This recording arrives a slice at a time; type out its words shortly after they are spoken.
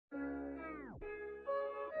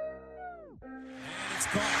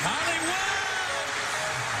Hollywood!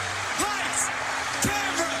 Lights,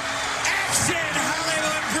 camera, action!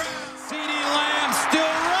 Hollywood Brown! CeeDee Lamb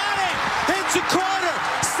still running! Into corner!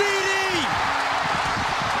 CeeDee!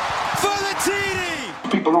 For the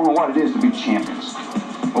TD! People don't know what it is to be champions.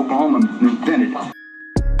 Oklahoma invented it.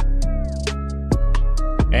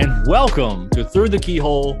 And welcome to Through the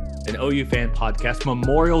Keyhole, an OU fan podcast,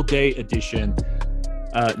 Memorial Day edition.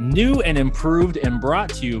 New and improved and brought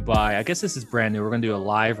to you by, I guess this is brand new. We're going to do a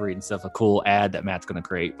live read and stuff, a cool ad that Matt's going to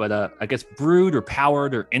create. But I guess brewed or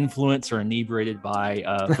powered or influenced or inebriated by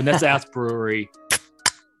Vanessa House Brewery.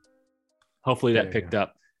 Hopefully that picked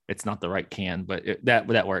up. It's not the right can, but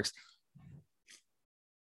that works.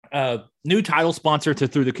 New title sponsor to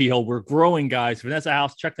Through the Keyhole. We're growing, guys. Vanessa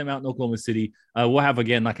House, check them out in Oklahoma City. We'll have,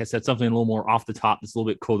 again, like I said, something a little more off the top. It's a little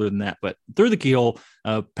bit cooler than that, but Through the Keyhole,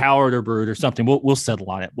 powered or brewed or something. We'll settle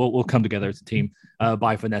on it. We'll come together as a team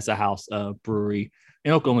by Vanessa House Brewery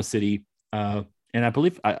in Oklahoma City. And I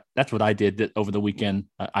believe that's what I did over the weekend.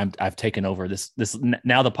 I've taken over this.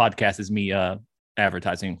 Now the podcast is me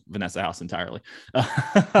advertising Vanessa House entirely.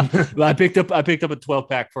 But I picked up a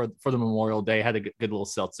 12-pack for the Memorial Day. Had a good little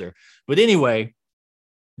seltzer. But anyway,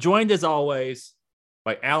 joined as always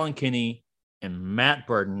by Alan Kinney and Matt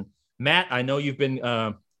Burton. Matt, I know you've been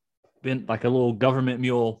like a little government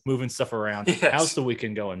mule moving stuff around. Yes. How's the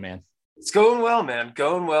weekend going, man? It's going well, man.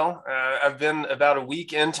 Going well. I've been about a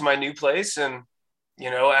week into my new place, and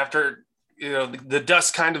after the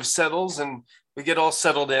dust kind of settles and we get all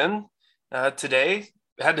settled in. Today,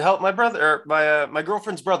 I had to help my brother, my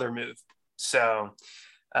girlfriend's brother, move. So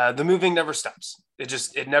the moving never stops.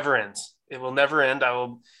 It never ends. It will never end. I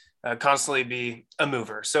will constantly be a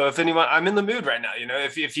mover. So if anyone, I'm in the mood right now.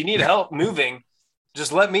 If you need help moving,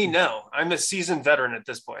 just let me know. I'm a seasoned veteran at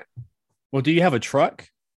this point. Well, do you have a truck?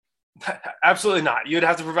 Absolutely not. You'd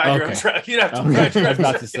have to provide your own truck. You'd have to provide your own truck. I was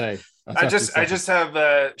about to say. I just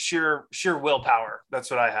have sheer willpower. That's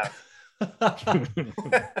what I have.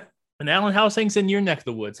 And Alan, how's things in your neck of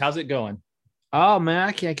the woods? How's it going? Oh, man,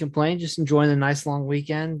 I can't complain. Just enjoying the nice long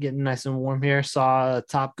weekend, getting nice and warm here. Saw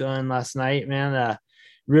Top Gun last night, man.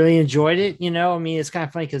 Really enjoyed it. It's kind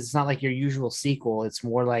of funny because it's not like your usual sequel. It's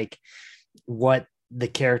more like what the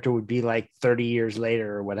character would be like 30 years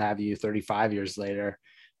later or what have you, 35 years later.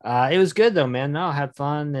 It was good, though, man. No, I had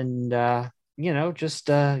fun and, just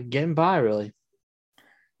getting by, really.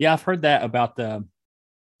 Yeah, I've heard that about the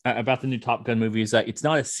new Top Gun movie is that it's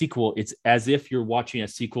not a sequel. It's as if you're watching a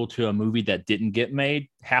sequel to a movie that didn't get made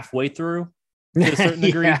halfway through to a certain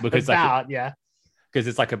degree because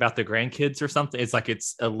it's like about the grandkids or something. It's like,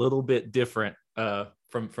 it's a little bit different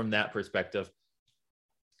from that perspective.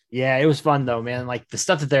 Yeah, it was fun though, man. Like the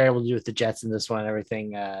stuff that they're able to do with the jets in this one,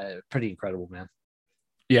 everything, pretty incredible, man.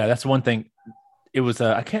 Yeah, that's one thing. It was,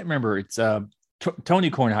 I can't remember. It's Tony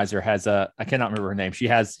Kornheiser has I cannot remember her name. He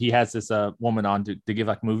has this woman on to give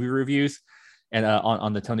like movie reviews and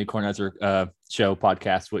on the Tony Kornheiser show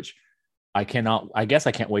podcast, which I guess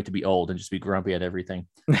I can't wait to be old and just be grumpy at everything.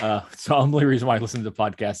 So the only reason why I listen to the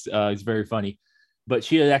podcast is very funny. But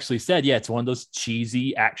she had actually said, yeah, it's one of those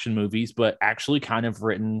cheesy action movies, but actually kind of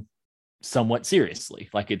written somewhat seriously.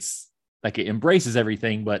 Like it embraces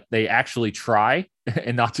everything, but they actually try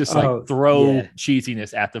and not just throw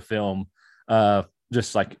cheesiness at the film.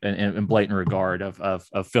 Just like in blatant regard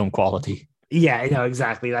of film quality. Yeah, I know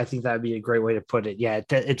exactly. I think that would be a great way to put it. Yeah,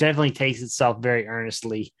 it definitely takes itself very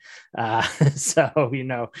earnestly. It's not going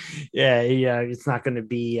to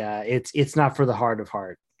be. It's not for the heart of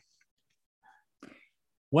heart.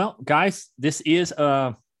 Well, guys, this is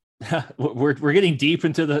we're getting deep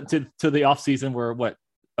into the off season. We're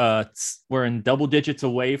in double digits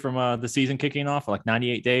away from the season kicking off, like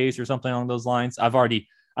 98 days or something along those lines.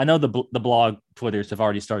 I know the blog Twitters have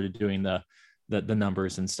already started doing the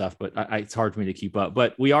numbers and stuff, but it's hard for me to keep up.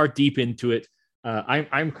 But we are deep into it.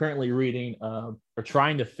 I'm currently reading or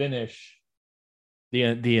trying to finish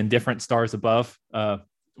the Indifferent Stars Above,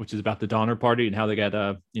 which is about the Donner Party and how they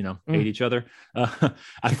got hate each other.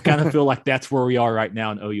 I kind of feel like that's where we are right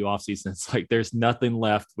now in OU offseason. It's like there's nothing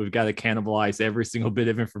left. We've got to cannibalize every single bit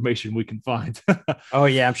of information we can find. Oh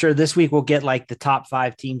yeah, I'm sure this week we'll get like the top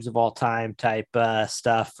 5 teams of all time type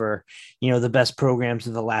stuff, or the best programs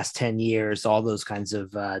of the last 10 years, all those kinds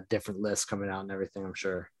of different lists coming out and everything, I'm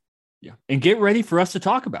sure. Yeah. And get ready for us to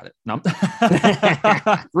talk about it. No,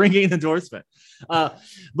 ringing endorsement.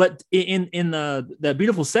 But in the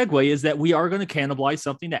beautiful segue is that we are going to cannibalize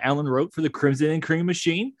something that Alan wrote for the Crimson and Cream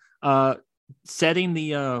Machine. setting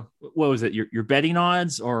the what was it, your betting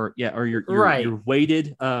odds, or your Right. your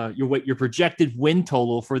weighted your projected win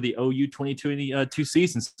total for the OU 2022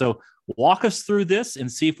 season. So walk us through this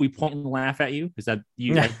and see if we point and laugh at you, because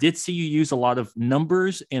I did see you use a lot of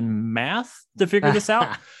numbers and math to figure this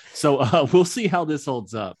out. So we'll see how this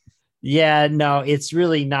holds up. Yeah, no, it's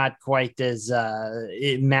really not quite as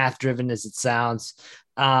math driven as it sounds.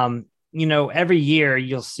 Every year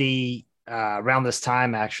you'll see around this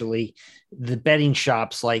time, actually, the betting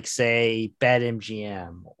shops like, say,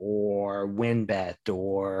 BetMGM or WinBet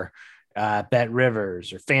or Bet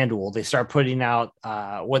Rivers or FanDuel, they start putting out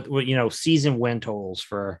what season win totals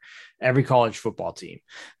for every college football team.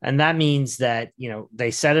 And that means that,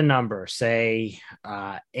 they set a number, say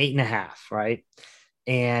 8.5, right?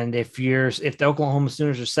 And if the Oklahoma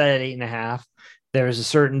Sooners are set at 8.5, there are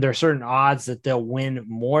certain odds that they'll win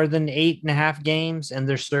more than 8.5 games, and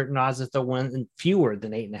there's certain odds that they'll win fewer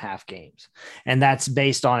than 8.5 games. And that's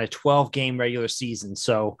based on a 12-game regular season.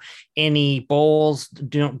 So any bowls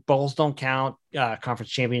don't count.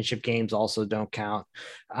 Conference championship games also don't count.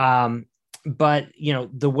 But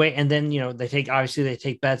the way, and then they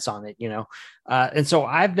take bets on it. And so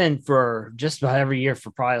I've been, for just about every year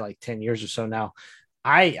for probably like 10 years or so now,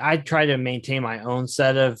 I try to maintain my own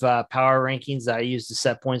set of power rankings that I use to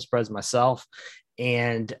set point spreads myself.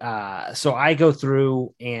 And so I go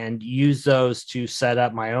through and use those to set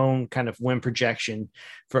up my own kind of win projection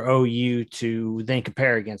for OU to then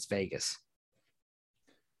compare against Vegas.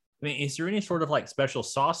 I mean, is there any sort of like special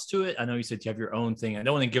sauce to it? I know you said you have your own thing. I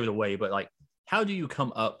don't want to give it away, but like, how do you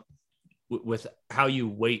come up with how you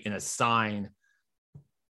weight and assign?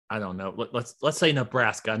 I don't know. Let's say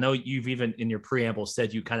Nebraska. I know you've even in your preamble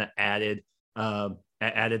said you kind of added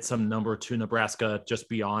some number to Nebraska just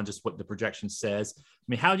beyond just what the projection says. I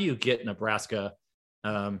mean, how do you get Nebraska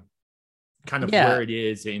kind of where it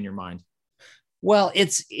is in your mind? Well,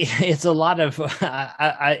 it's a lot of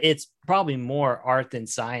it's probably more art than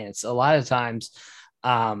science. A lot of times,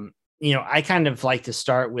 I kind of like to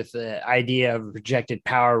start with the idea of projected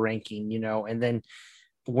power ranking, and then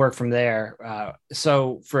work from there.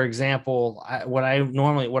 So for example, what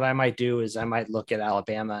I might do is I might look at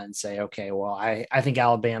Alabama and say, okay, well, I think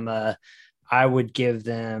Alabama, I would give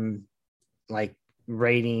them like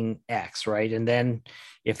rating X, right? And then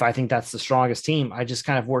if I think that's the strongest team, I just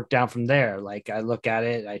kind of work down from there. Like I look at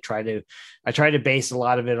it, I try to base a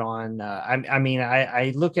lot of it on,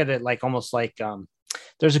 I look at it like almost like,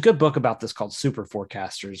 there's a good book about this called Super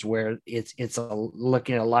Forecasters, where it's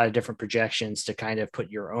looking at a lot of different projections to kind of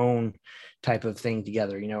put your own type of thing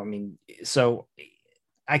together. So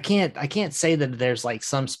I can't say that there's like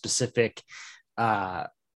some specific,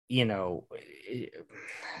 like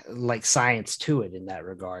science to it in that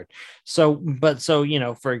regard. So,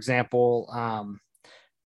 for example,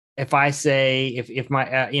 if I say, if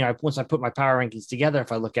my, once I put my power rankings together,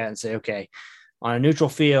 if I look at it and say, okay, on a neutral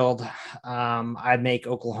field, I'd make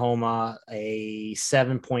Oklahoma a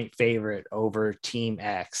 7-point favorite over Team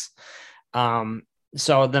X.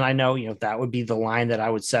 So then I know, that would be the line that I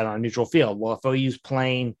would set on a neutral field. Well, if OU's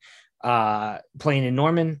playing in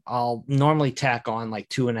Norman, I'll normally tack on like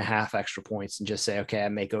 2.5 extra points and just say, okay, I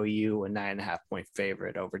make OU a 9.5-point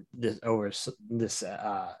favorite over this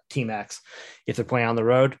Team X. If they're playing on the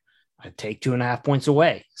road, I'd take 2.5 points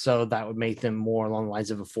away. So that would make them more along the lines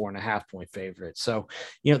of a 4.5-point favorite. So,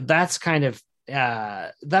 that's kind of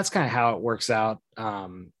how it works out.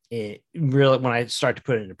 It really, when I start to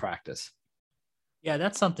put it into practice. Yeah,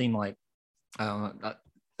 that's something like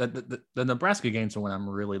the Nebraska games are when I'm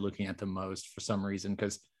really looking at the most for some reason,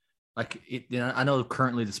 because I know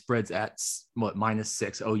currently the spread's at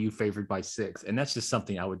 -6, OU favored by 6, and that's just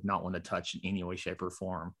something I would not want to touch in any way, shape, or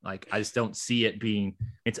form. Like I just don't see it being.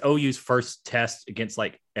 It's OU's first test against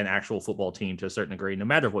like an actual football team to a certain degree, no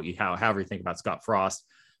matter what however you think about Scott Frost.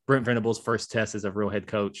 Brent Venables' first test as a real head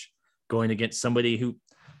coach, going against somebody who,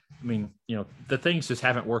 the things just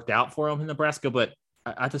haven't worked out for him in Nebraska, but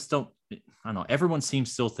I just don't. I don't know. Everyone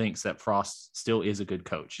still thinks that Frost still is a good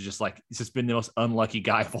coach. It's just been the most unlucky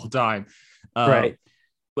guy of all time. Right.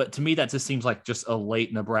 But to me, that just seems like just a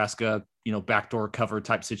late Nebraska, backdoor cover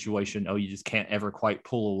type situation. You just can't ever quite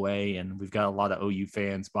pull away. And we've got a lot of OU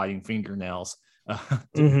fans biting fingernails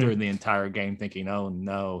during the entire game thinking, oh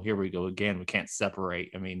no, here we go again. We can't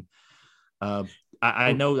separate. I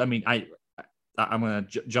know, I'm going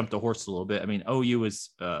to jump the horse a little bit. OU is,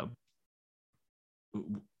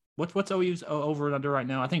 what's OU's over and under right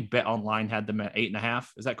now? I think Bet Online had them at 8.5.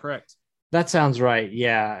 Is that correct? That sounds right.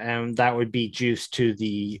 Yeah. And that would be juiced to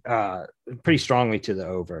the pretty strongly to the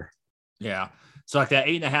over. Yeah. So like that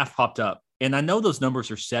 8.5 popped up. And I know those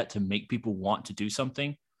numbers are set to make people want to do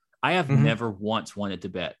something. I have Mhm. never once wanted to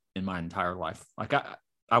bet in my entire life. Like I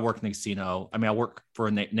work in the casino. I mean, I work for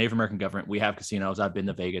a Native American government. We have casinos. I've been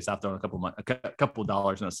to Vegas. I've thrown a couple of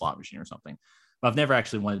dollars in a slot machine or something. But I've never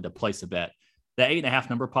actually wanted to place a bet. That 8.5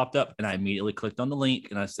 number popped up, and I immediately clicked on the link,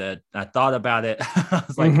 and I thought about it. I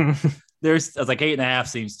was like, Mhm. I was like, 8.5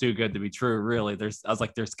 seems too good to be true. Really, I was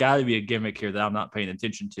like, there's got to be a gimmick here that I'm not paying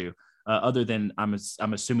attention to. Other than I'm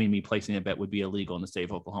assuming me placing a bet would be illegal in the state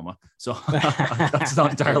of Oklahoma. So that's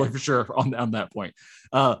not entirely for sure on that point.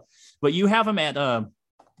 But you have them at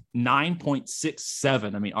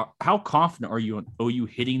 9.67. I mean, how confident are you on OU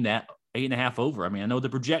hitting that 8.5 over? I mean, I know the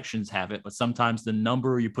projections have it, but sometimes the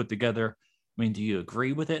number you put together, I mean, do you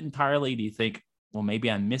agree with it entirely? Do you think, well,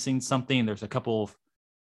 maybe I'm missing something? There's a couple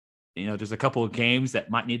of games that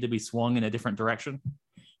might need to be swung in a different direction.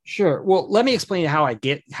 Sure. Well, let me explain how I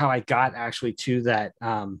got actually to that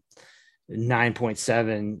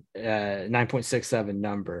 9.67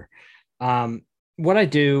 number. What I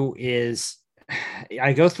do is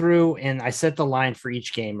I go through and I set the line for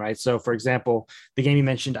each game, right? So for example, the game you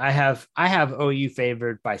mentioned, I have OU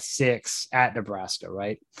favored by 6 at Nebraska,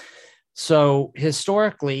 right? So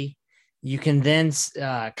historically, you can then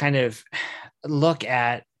kind of look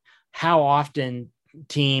at how often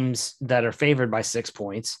teams that are favored by 6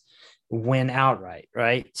 points win outright,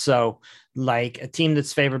 right? So like a team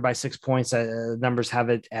that's favored by 6 points, numbers have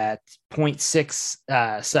it at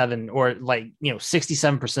 0.67 or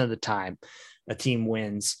 67% of the time a team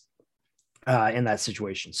wins in that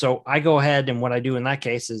situation. So I go ahead and what I do in that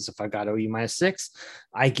case is if I got OU -6,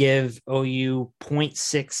 I give OU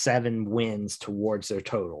 0.67 wins towards their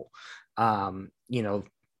total.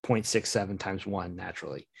 0.67 times 1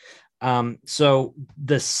 naturally. So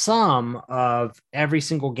the sum of every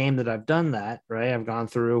single game that I've done that, right? I've gone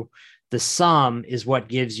through the sum is what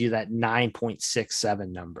gives you that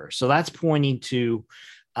 9.67 number. So that's pointing to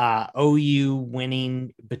OU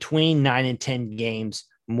winning between 9 and 10 games,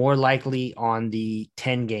 more likely on the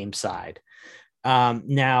 10 game side.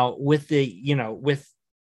 Now with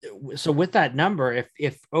with that number,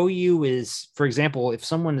 if OU is, for example, if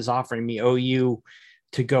someone is offering me OU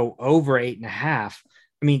to go over 8.5,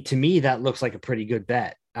 I mean, to me, that looks like a pretty good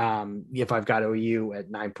bet. If I've got OU at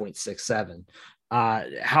 9.67,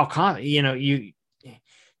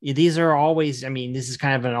 these are always, I mean, this is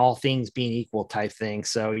kind of an all things being equal type thing.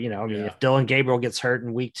 So, if Dylan Gabriel gets hurt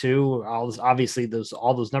in week 2, all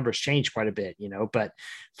those numbers change quite a bit, but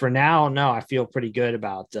for now, no, I feel pretty good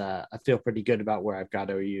about where I've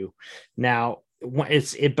got OU now. But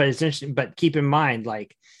it's interesting, but keep in mind,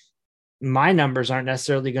 like my numbers aren't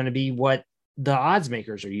necessarily going to be what the odds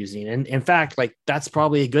makers are using. And in fact, like that's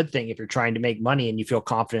probably a good thing if you're trying to make money and you feel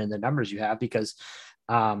confident in the numbers you have, because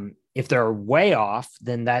if they're way off,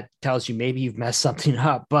 then that tells you maybe you've messed something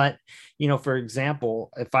up. But, for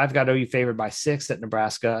example, if I've got OU favored by 6 at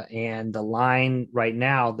Nebraska and the line right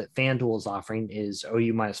now that FanDuel is offering is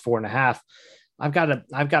OU -4.5, I've got a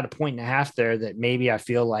 1.5 there that maybe I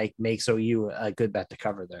feel like makes OU a good bet to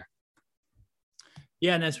cover there.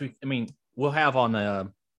 Yeah. And we'll have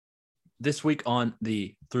on this week on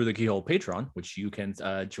the Through the Keyhole Patreon, which you can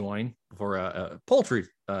join for a paltry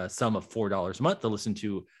sum of $4 a month to listen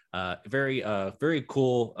to very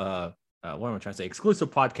cool, what am I trying to say,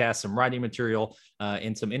 exclusive podcasts, some writing material,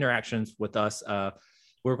 and some interactions with us.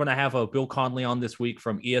 We're going to have Bill Conley on this week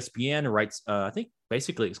from ESPN, who writes, I think,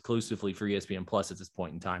 basically exclusively for ESPN Plus at this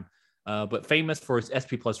point in time, but famous for his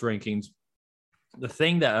SP Plus rankings. The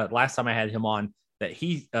thing that last time I had him on that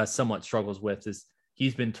he somewhat struggles with is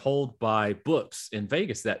he's been told by books in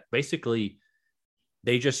Vegas that basically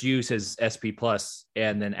they just use his SP Plus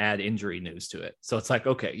and then add injury news to it. So it's like,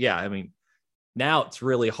 okay, yeah, I mean, now it's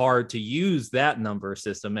really hard to use that number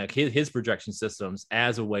system, like his projection systems,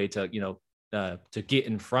 as a way to, to get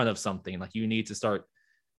in front of something. Like you need to start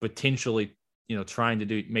potentially, trying to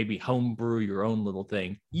do maybe homebrew your own little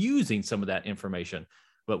thing using some of that information.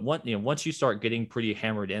 But once you start getting pretty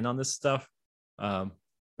hammered in on this stuff,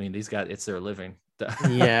 these guys, it's their living. To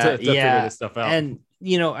figure this stuff out. And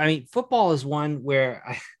football is one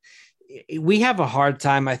where we have a hard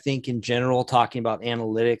time, I think, in general, talking about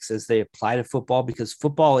analytics as they apply to football, because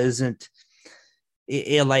football isn't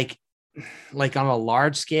like on a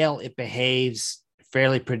large scale, it behaves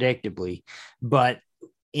fairly predictably, but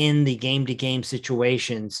in the game-to-game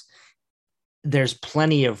situations, there's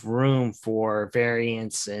plenty of room for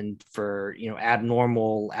variance and for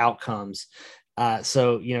abnormal outcomes.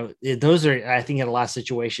 So, those are, I think, in a lot of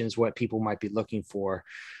situations, what people might be looking for.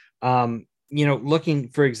 Looking,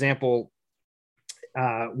 for example,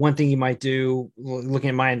 one thing you might do,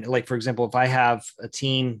 looking at mine, like, for example, if I have a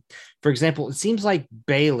team, for example, it seems like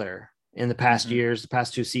Baylor in the past years, the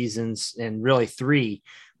past 2 seasons, and really 3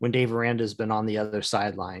 when Dave Aranda's been on the other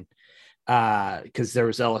sideline. Because there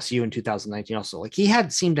was LSU in 2019 also. Like, he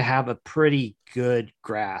had seemed to have a pretty good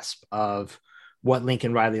grasp of what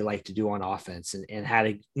Lincoln Riley liked to do on offense, and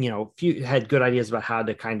had had good ideas about how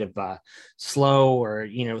to kind of slow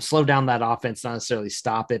down that offense, not necessarily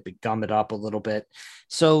stop it, but gum it up a little bit.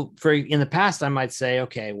 So in the past, I might say,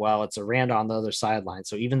 okay, well, it's Aranda on the other sideline.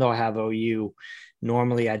 So even though I have OU,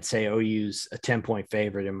 normally I'd say OU's a 10-point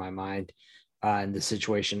favorite in my mind in this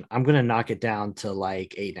situation. I'm going to knock it down to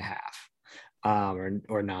like 8.5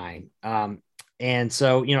 or 9. And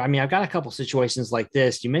so, I've got a couple situations like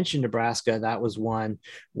this. You mentioned Nebraska. That was one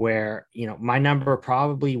where, my number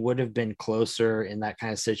probably would have been closer in that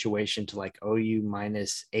kind of situation to like OU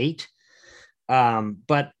 -8.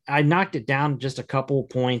 But I knocked it down just a couple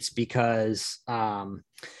points because I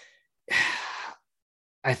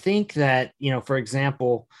think that, for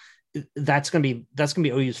example, that's going to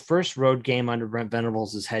be OU's first road game under Brent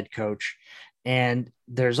Venables as head coach. And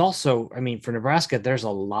there's also, for Nebraska, there's a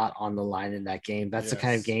lot on the line in that game. That's the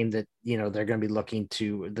kind of game that, they're going to be looking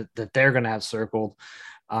to, that they're going to have circled.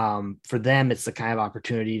 For them, it's the kind of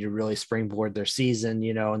opportunity to really springboard their season,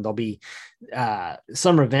 and there'll be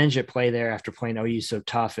some revenge at play there after playing OU so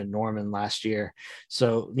tough in Norman last year.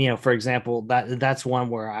 So, for example, that's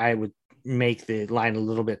one where I would make the line a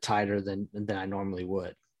little bit tighter than I normally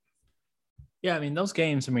would. Yeah, those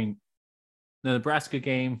games, the Nebraska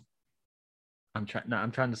game, I'm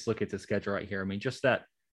trying to look at the schedule right here. Just that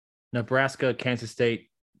Nebraska, Kansas State,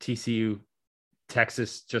 TCU,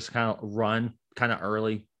 Texas just kind of run kind of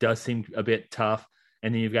early does seem a bit tough.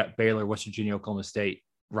 And then you've got Baylor, West Virginia, Oklahoma State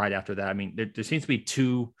right after that. There seems to be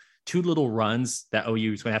two little runs that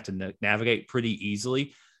OU is going to have to navigate pretty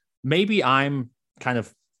easily. Maybe I'm kind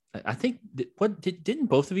of, I think, didn't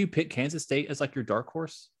both of you pick Kansas State as like your dark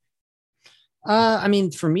horse?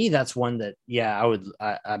 For me, that's one that, I would,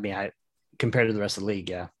 compared to the rest of the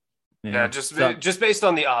league. Just based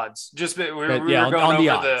on the odds, we're going over the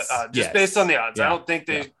odds. Just based on the odds. I don't think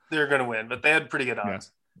they're going to win, but they had pretty good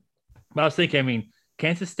odds. But I was thinking,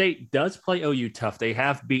 Kansas State does play OU tough. They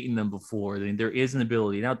have beaten them before. There is an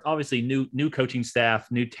ability. Now, obviously, new coaching staff,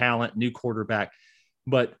 new talent, new quarterback.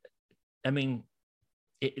 But,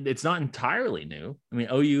 it's not entirely new.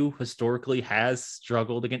 OU historically has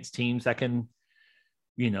struggled against teams that can,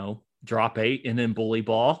 drop 8 and then bully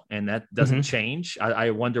ball, and that doesn't change. I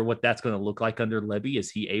wonder what that's going to look like under Lebby. Is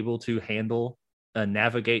he able to handle,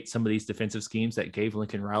 navigate some of these defensive schemes that gave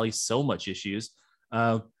Lincoln Riley so much issues?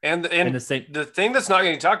 The thing that's not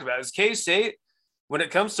getting talked about is K-State, when it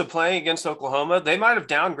comes to playing against Oklahoma, they might have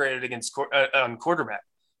downgraded against on quarterback.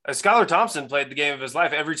 Skylar Thompson played the game of his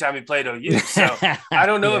life every time he played OU. So I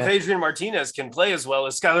don't know if Adrian Martinez can play as well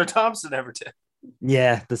as Skylar Thompson ever did.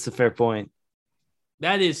 Yeah, that's a fair point.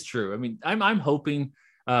 That is true. I'm hoping.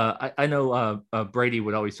 I know Brady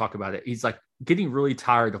would always talk about it. He's like getting really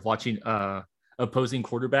tired of watching opposing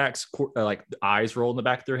quarterbacks like the eyes roll in the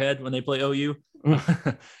back of their head when they play OU.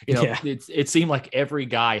 It seemed like every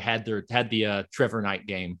guy had the Trevor Knight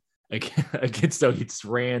game against OU just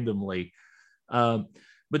randomly.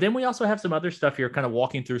 But then we also have some other stuff here, kind of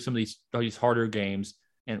walking through some of these harder games,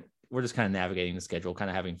 and we're just kind of navigating the schedule, kind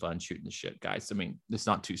of having fun, shooting the shit, guys. It's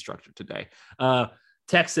not too structured today.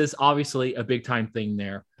 Texas, obviously a big time thing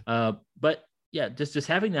there. But yeah, just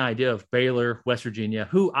having the idea of Baylor, West Virginia,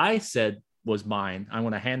 who I said was mine. I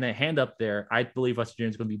want to hand up there. I believe West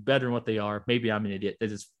Virginia is going to be better than what they are. Maybe I'm an idiot. It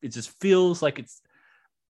just feels like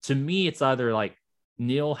to me, it's either like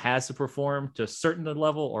Neal has to perform to a certain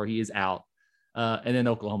level or he is out. And then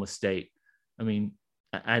Oklahoma State.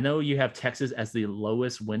 I know you have Texas as the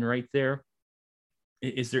lowest win rate there.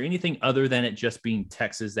 Is there anything other than it just being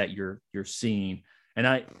Texas that you're seeing? And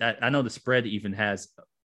I know the spread even has.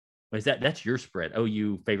 That's your spread?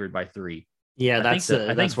 OU favored by 3. Yeah, I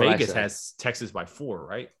think Vegas has Texas by 4,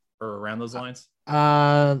 right? Or around those lines.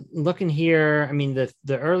 Looking here,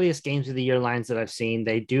 the earliest games of the year lines that I've seen,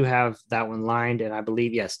 they do have that one lined, and I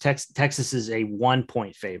believe Texas is a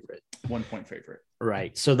 1-point favorite. 1-point favorite,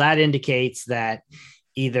 right? So that indicates that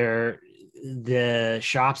either the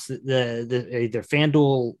shops, either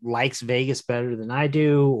FanDuel likes Vegas better than I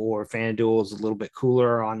do, or FanDuel is a little bit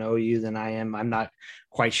cooler on OU than I am. I'm not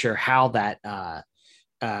quite sure how that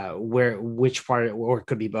which part, or it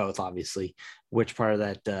could be both, obviously, which part of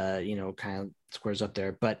that kind of squares up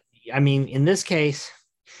there. But in this case,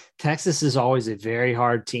 Texas is always a very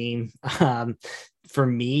hard team for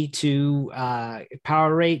me to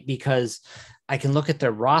power rate, because I can look at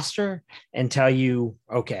their roster and tell you,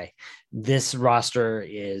 okay, this roster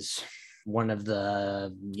is one of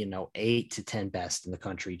the 8 to 10 best in the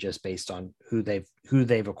country just based on who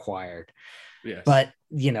they've acquired. Yes. But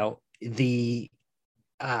the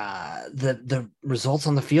results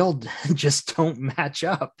on the field just don't match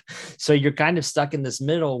up. So you're kind of stuck in this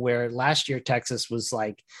middle where last year Texas was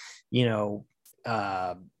like,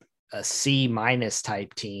 a C-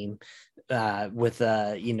 type team with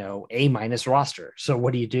a A- roster. So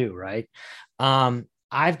what do you do, right?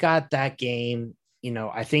 I've got that game.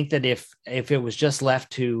 I think that if it was just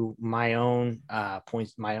left to my own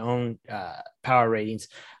points, my own power ratings,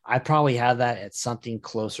 I'd probably have that at something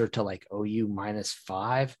closer to like OU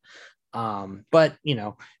 -5. But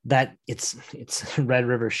that it's Red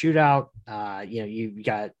River Shootout. You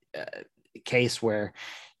got a case where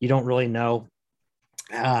you don't really know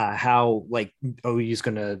how like OU is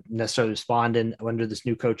going to necessarily respond under this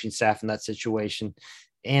new coaching staff in that situation.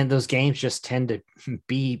 And those games just tend to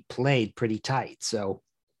be played pretty tight. So,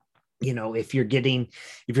 if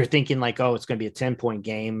you're thinking like, oh, it's going to be a 10-point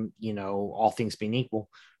game, all things being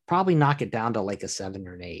equal, probably knock it down to like a 7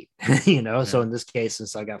 or an 8, Yeah. So in this case,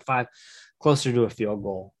 since I got 5, closer to a field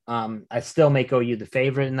goal, I still make OU the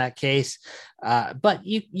favorite in that case. But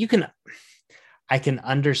I can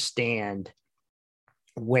understand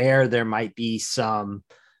where there might be some,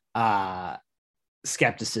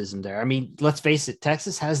 skepticism there. I mean, let's face it,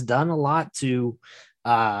 Texas has done a lot to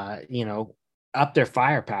up their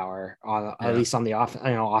firepower at least on the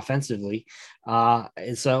offensively.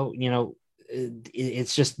 And so,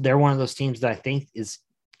 it's just they're one of those teams that I think is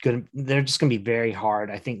good. They're just going to be very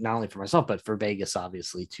hard, I think, not only for myself, but for Vegas,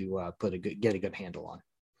 obviously, to get a good handle on.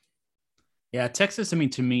 Yeah, Texas, I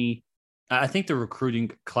mean, to me, I think the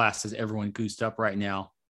recruiting class has everyone goosed up right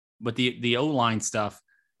now. But the O-line stuff,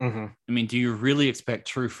 Mm-hmm. I mean, do you really expect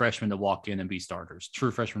true freshmen to walk in and be starters? True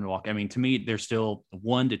freshmen to walk. I mean, to me, they're still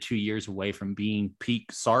 1 to 2 years away from being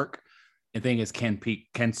peak Sark. The thing is,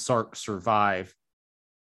 can Sark survive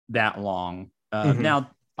that long? Now,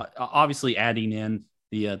 obviously, adding in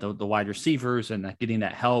the wide receivers and getting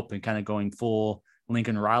that help and kind of going full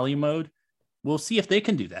Lincoln Riley mode, we'll see if they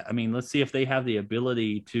can do that. I mean, let's see if they have the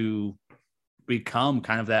ability to become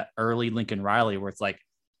kind of that early Lincoln Riley, where it's like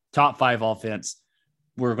top 5 offense.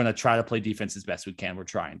 We're going to try to play defense as best we can. We're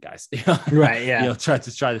trying, guys. Right. Yeah. Try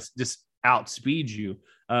to just outspeed you.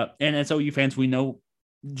 And as OU fans, we know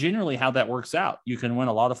generally how that works out. You can win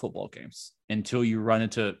a lot of football games until you run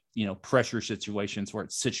into, pressure situations where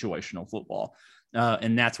it's situational football.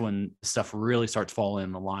 And that's when stuff really starts falling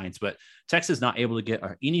in the lines. But Texas is not able to get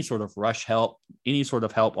any sort of rush help, any sort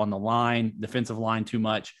of help on the line, defensive line too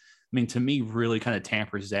much. I mean, to me, really kind of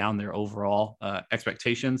tampers down their overall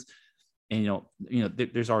expectations. And,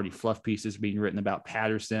 there's already fluff pieces being written about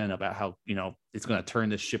Patterson, about how, it's going to turn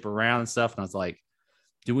this ship around and stuff. And I was like,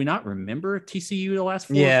 do we not remember TCU the last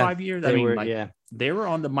 4 or 5 years? They were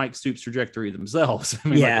on the Mike Stoops trajectory themselves. I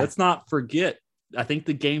mean, let's not forget. I think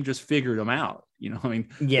the game just figured them out. The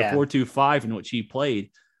 4-2-5 in which he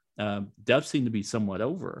played does seem to be somewhat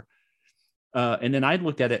over. And then I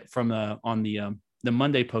looked at it from on the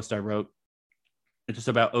Monday post I wrote just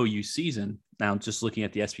about OU season. Now, just looking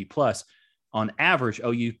at the SP Plus, on average,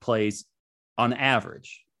 OU plays on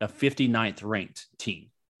average a 59th ranked team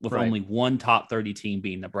with only one top 30 team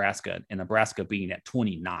being Nebraska, and Nebraska being at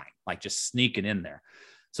 29, like just sneaking in there.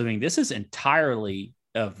 So, I mean, this is entirely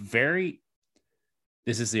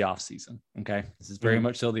this is the off season. Okay. This is very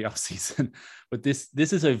much so the off season, but this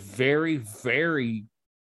is a very, very,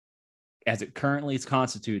 as it currently is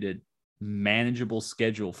constituted, manageable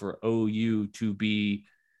schedule for OU to be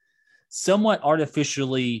somewhat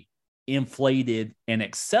artificially inflated and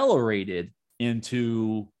accelerated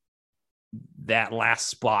into that last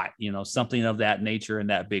spot, something of that nature in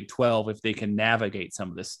that Big 12, if they can navigate some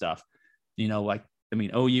of this stuff.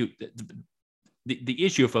 OU, the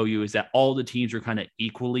issue of OU is that all the teams are kind of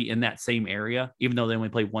equally in that same area, even though they only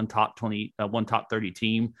play one top 30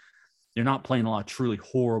 team. They're not playing a lot of truly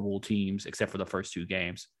horrible teams except for the first 2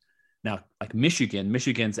 games. Now, like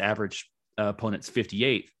Michigan's average opponent's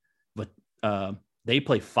 58th, but they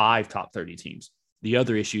play 5 top 30 teams. The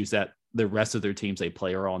other issue is that the rest of their teams they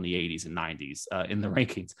play are all in the 80s and 90s in the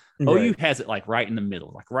rankings. Right. OU has it like right in the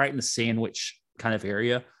middle, like right in the sandwich kind of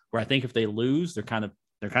area, where I think if they lose, they're kind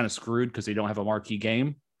of screwed because they don't have a marquee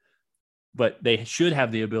game. But they should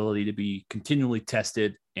have the ability to be continually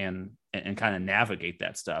tested and kind of navigate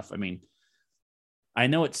that stuff. I mean, I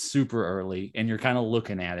know it's super early and you're kind of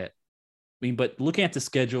looking at it. I mean, but looking at the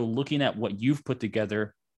schedule, looking at what you've put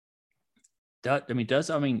together,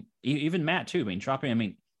 even Matt too.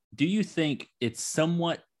 Do you think it's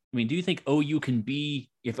somewhat? Do you think OU can be,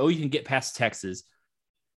 if OU can get past Texas,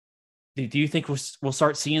 Do you think we'll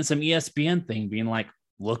start seeing some ESPN thing being like,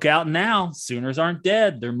 look out now, Sooners aren't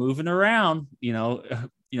dead, they're moving around,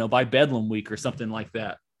 by Bedlam week or something like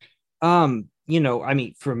that? I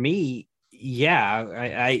mean, for me, yeah,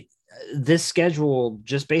 I this schedule,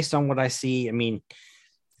 just based on what I see, I mean,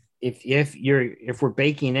 if we're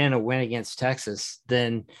baking in a win against Texas,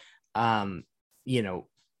 then that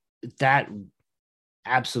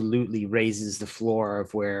absolutely raises the floor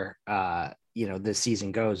of where this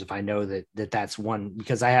season goes. If I know that's one,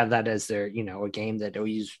 because I have that as their a game that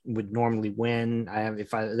OU would normally win.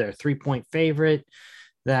 They're a 3-point favorite,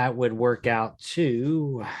 that would work out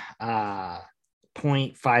to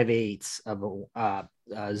 0.58 of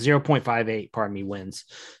 0.58, pardon me, wins.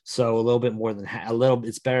 So a little bit more than a little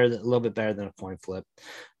bit better than a coin flip.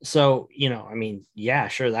 So, I mean, yeah,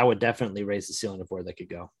 sure. That would definitely raise the ceiling of where they could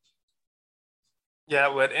go. Yeah,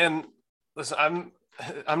 it would. And listen,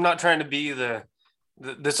 I'm not trying to be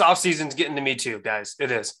this offseason's getting to me too, guys.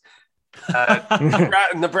 It is.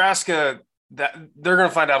 Nebraska, that they're going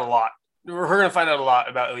to find out a lot. We're going to find out a lot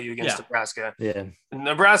about OU against Nebraska. Yeah.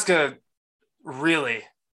 Nebraska really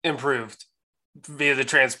improved via the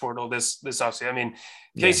transportal this offseason. I mean,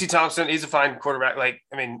 Casey Thompson, he's a fine quarterback.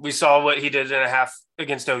 We saw what he did in a half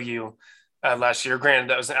against OU last year.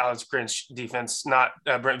 Granted, that was an Alex Grinch defense, not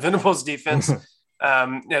Brent Venables' defense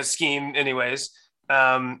scheme anyways.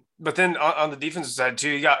 But then on the defensive side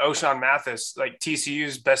too, you got O'Shawn Mathis, like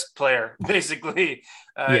TCU's best player, basically,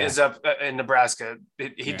 is up in Nebraska.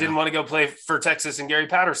 He didn't want to go play for Texas and Gary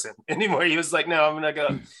Patterson anymore. He was like, no, I'm going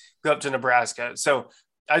to go up to Nebraska. So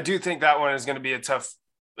I do think that one is going to be a tough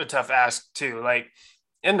ask too. Like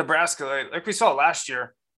in Nebraska, like we saw last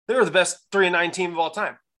year, they were the best 3-9 team of all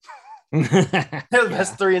time. They're the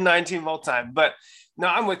best 3-9 team of all time. But no,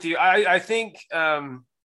 I'm with you. I think,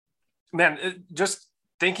 just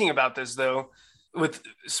thinking about this though, with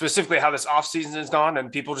specifically how this offseason has gone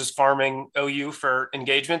and people just farming OU for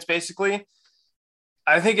engagements, basically,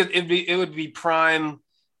 I think it would be prime,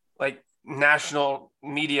 like, national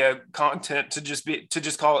media content to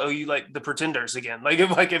just call OU like the pretenders again.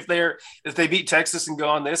 If they beat Texas and go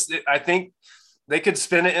on this, I think they could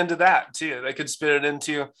spin it into that too. They could spin it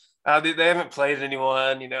into they haven't played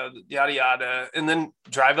anyone, yada yada, and then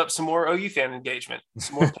drive up some more OU fan engagement,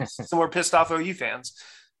 some more pissed off OU fans.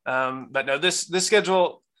 But no, this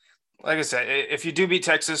schedule, like I said, if you do beat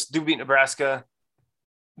Texas, do beat Nebraska,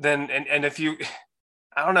 then and if you,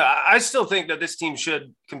 I don't know, I still think that this team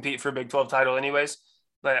should compete for a Big 12 title anyways.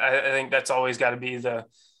 But I think that's always got to be the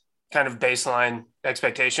kind of baseline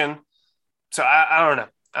expectation. So I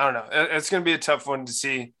don't know. It's going to be a tough one to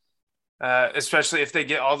see, especially if they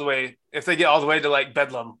get all the way to like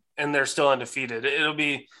Bedlam and they're still undefeated. It'll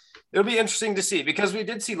be interesting to see, because we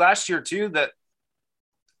did see last year too that,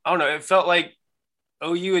 I don't know, it felt like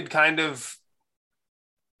OU had kind of,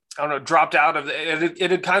 dropped out of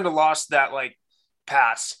it had kind of lost that like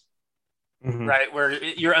pass, right? Where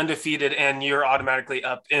you're undefeated and you're automatically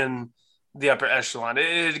up in the upper echelon.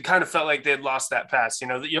 It kind of felt like they had lost that pass.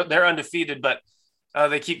 They're undefeated, but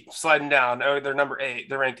they keep sliding down. Oh, they're number 8.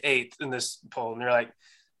 They're ranked 8th in this poll. And you're like,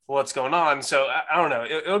 well, what's going on? So I don't know.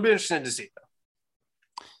 It'll be interesting to see,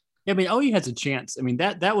 though. Yeah, I mean, OU has a chance. I mean,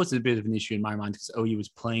 that was a bit of an issue in my mind, because OU was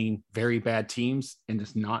playing very bad teams and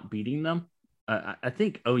just not beating them. I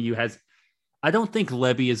think OU has – I don't think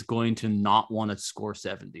Lebby is going to not want to score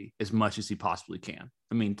 70 as much as he possibly can.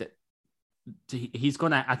 I mean, he's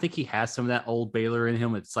going to – I think he has some of that old Baylor in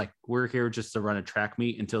him. It's like, we're here just to run a track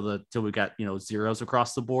meet until we got, zeros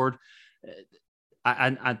across the board.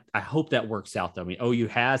 I hope that works out, though. I mean,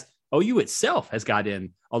 OU itself has got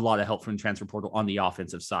in a lot of help from the transfer portal on the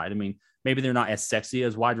offensive side. I mean, maybe they're not as sexy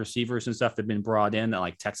as wide receivers and stuff that have been brought in that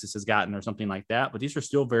like Texas has gotten or something like that, but these are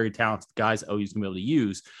still very talented guys OU's gonna be able to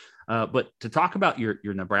use. But to talk about your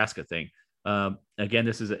Nebraska thing, again,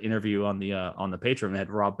 this is an interview on the Patreon that had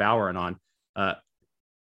Rob Bauer on.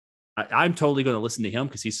 I'm totally going to listen to him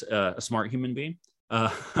because he's a smart human being.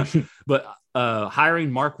 But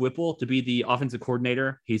hiring Mark Whipple to be the offensive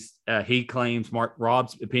coordinator, he claims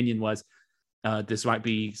Rob's opinion was this might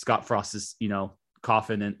be Scott Frost's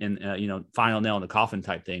coffin and final nail in the coffin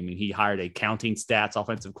type thing. I mean, he hired a counting stats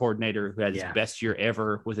offensive coordinator who had his best year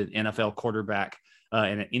ever with an NFL quarterback,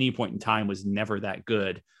 and at any point in time was never that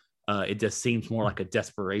good. It just seems more like a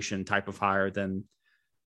desperation type of hire than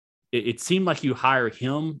it seemed like you hire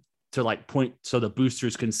him to like point so the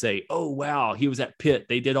boosters can say, oh, wow, he was at Pitt.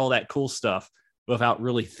 They did all that cool stuff without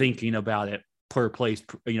really thinking about it per place,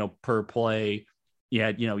 per play. You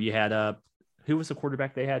had who was the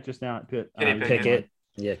quarterback they had just now at Pitt? Pickett.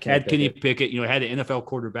 Yeah. Kenny Pickett, had an NFL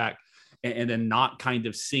quarterback and then not kind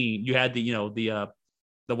of seen, you had the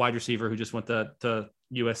the wide receiver who just went to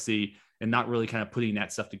USC and not really kind of putting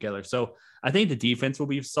that stuff together. So I think the defense will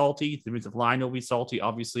be salty. The defensive line will be salty.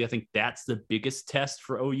 Obviously, I think that's the biggest test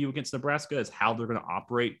for OU against Nebraska is how they're going to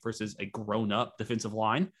operate versus a grown-up defensive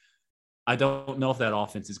line. I don't know if that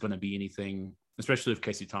offense is going to be anything, especially if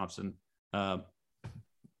Casey Thompson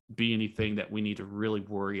be anything that we need to really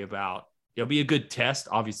worry about. It'll be a good test,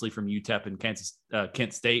 obviously, from UTEP and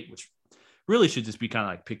Kent State, which really should just be kind of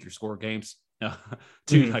like pick your score games.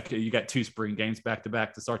 Like you got 2 spring games back to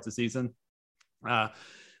back to start the season. But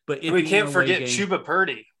we can't forget Chuba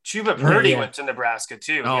Purdy. Chuba Purdy went to Nebraska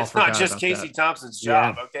too. Oh, it's not just Casey Thompson's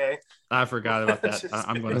job. Yeah. Okay. I forgot about that.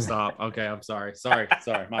 I'm going to stop. Okay. I'm sorry.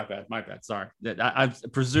 My bad. Sorry. I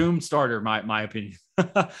presumed starter, my opinion.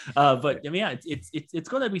 But I mean, yeah, it's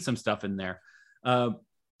going to be some stuff in there.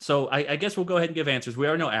 So I guess we'll go ahead and give answers. We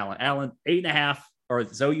already know Allen 8.5, or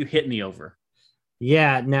is OU hitting the over?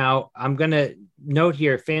 Yeah. Now I'm going to note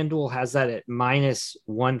here, FanDuel has that at minus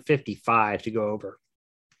 155 to go over.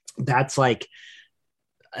 That's like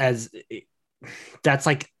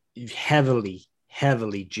heavily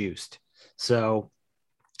juiced. So,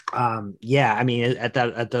 yeah, I mean,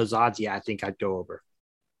 at those odds, yeah, I think I'd go over.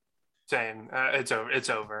 Same. It's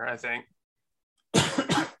over. I think.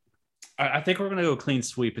 I think we're going to go clean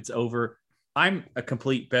sweep. It's over. I'm a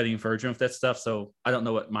complete betting virgin with that stuff, so I don't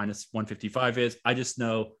know what minus 155 is. I just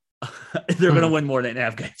know they're going to win more than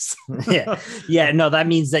 8.5 games. Yeah. No, that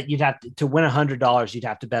means that you'd have to win $100. You'd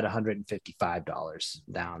have to bet $155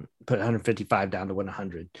 down, put 155 down to win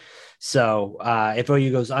 100. So if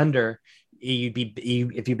OU goes under,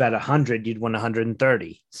 if you bet 100, you'd win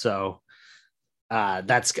 130. So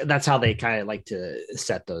that's how they kind of like to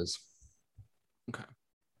set those. Okay.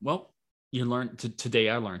 Well, you learned today.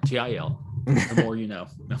 I learned TIL. The more you know.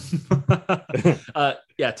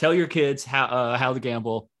 Yeah, tell your kids how to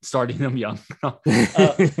gamble, starting them young.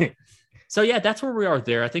 So yeah, that's where we are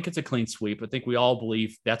there. I think it's a clean sweep. I think we all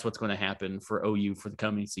believe that's what's going to happen for OU for the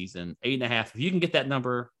coming season. 8.5. If you can get that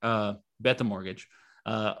number, bet the mortgage.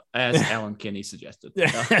 As Alan Kinney suggested.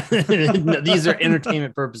 No, these are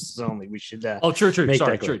entertainment purposes only. We should. True.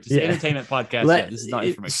 Sorry, true. This is an entertainment podcast. This is not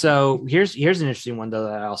information. So here's an interesting one though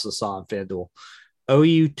that I also saw on FanDuel.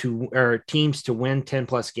 OU teams to win 10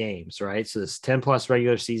 plus games, right? So this 10 plus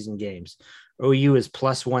regular season games. OU is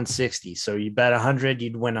plus 160. So you bet 100,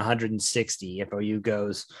 you'd win 160 if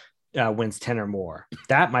OU wins 10 or more.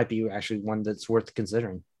 That might be actually one that's worth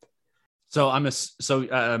considering. So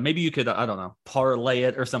maybe you could, I don't know, parlay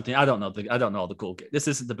it or something. I don't know all the cool. This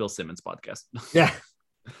isn't the Bill Simmons podcast. Yeah.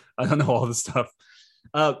 I don't know all the stuff.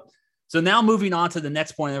 So now moving on to the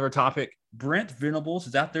next point of our topic, Brent Venables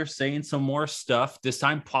is out there saying some more stuff, this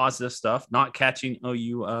time positive stuff, not catching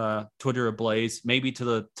OU Twitter ablaze, maybe to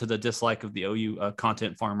the dislike of the OU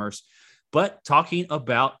content farmers, but talking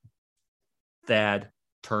about Thad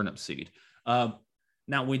Turnipseed.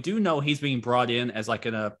 Now we do know he's being brought in as like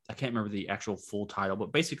I can't remember the actual full title,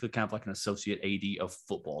 but basically kind of like an associate AD of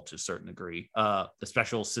football to a certain degree, the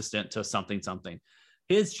special assistant to something.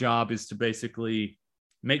 His job is to basically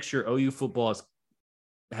make sure OU football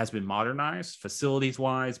has been modernized, facilities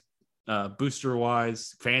wise, booster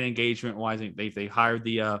wise, fan engagement wise. They hired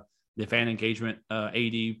the fan engagement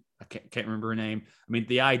AD. I can't remember her name. I mean,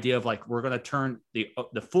 the idea of like we're going to turn the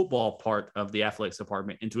football part of the athletics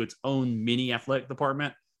department into its own mini athletic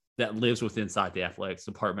department that lives inside the athletics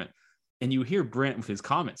department. And you hear Brent with his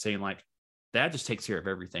comment saying like that just takes care of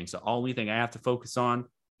everything. So only thing I have to focus on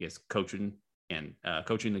is coaching and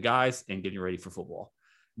coaching the guys and getting ready for football,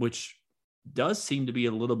 which does seem to be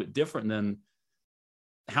a little bit different than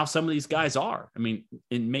how some of these guys are. I mean,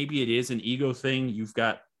 and maybe it is an ego thing. You've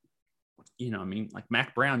got, like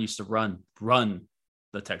Mac Brown used to run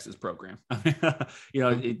the Texas program.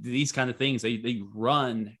 These kind of things, they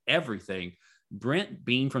run everything. Brent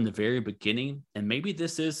being from the very beginning, and maybe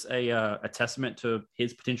this is a testament to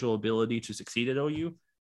his potential ability to succeed at OU,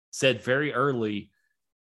 said very early,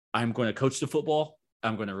 I'm going to coach the football,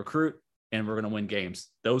 I'm going to recruit, and we're going to win games.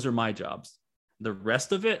 Those are my jobs. The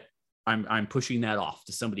rest of it, I'm pushing that off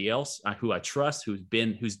to somebody else who I trust,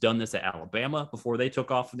 who's done this at Alabama before they took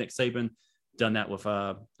off with Nick Saban, done that with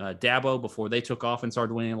Dabo before they took off and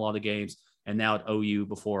started winning a lot of games, and now at OU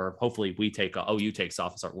before hopefully OU takes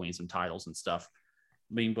off and start winning some titles and stuff.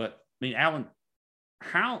 Alan,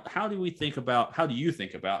 how do you think about?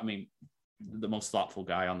 The most thoughtful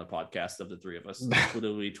guy on the podcast of the three of us,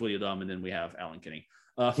 Tweedledum, and then we have Alan Kinney.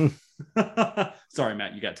 Sorry,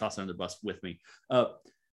 Matt, you got tossed under the bus with me.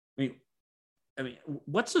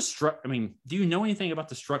 What's the structure? Do you know anything about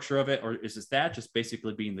the structure of it, or is that just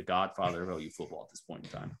basically being the godfather of OU football at this point in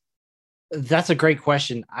time? That's a great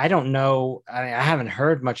question. I don't know. I haven't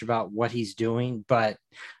heard much about what he's doing, but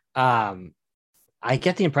um, I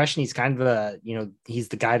get the impression he's kind of he's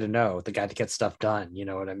the guy to know, the guy to get stuff done. You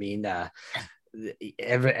know what I mean?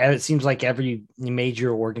 It seems like every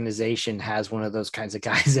major organization has one of those kinds of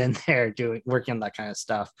guys in there working on that kind of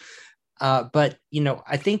stuff. But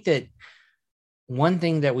I think that one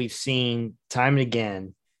thing that we've seen time and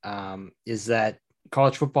again is that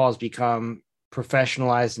college football has become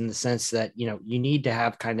professionalized in the sense that you need to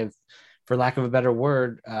have kind of, for lack of a better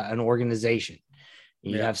word, an organization.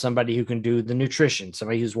 You have somebody who can do the nutrition,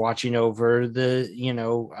 somebody who's watching over the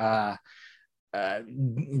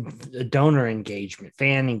donor engagement,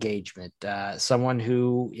 fan engagement, someone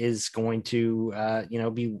who is going to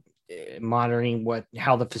be monitoring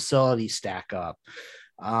how the facilities stack up,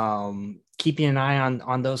 keeping an eye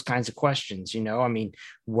on those kinds of questions. I mean,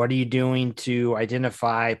 what are you doing to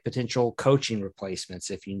identify potential coaching replacements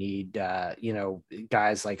if you need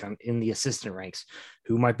guys like in the assistant ranks,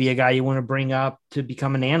 who might be a guy you want to bring up to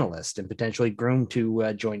become an analyst and potentially groom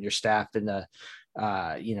to join your staff in the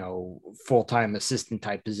full-time assistant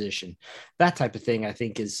type position. That type of thing, I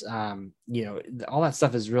think, is all that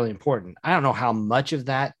stuff is really important. I don't know how much of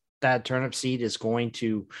that turnip seed is going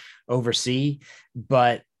to oversee,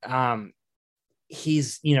 but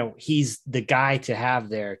he's the guy to have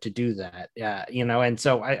there to do that. And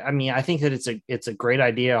so I mean, I think that it's a great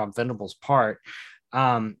idea on Venables' part.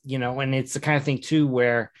 And it's the kind of thing too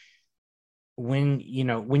where when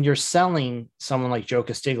you're selling someone like Joe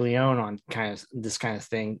Castiglione on kind of this kind of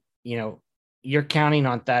thing, you're counting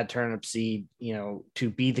on that turnip seed, to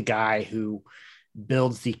be the guy who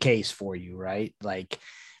builds the case for you, right? Like,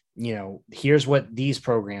 here's what these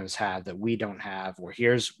programs have that we don't have, or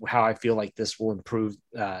here's how I feel like this will improve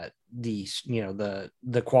the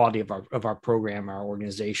quality of our program, our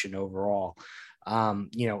organization overall.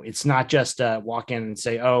 It's not just walk in and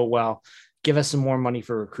say, oh, well, give us some more money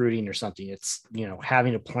for recruiting or something. It's,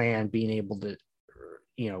 having a plan, being able to,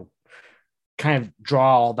 kind of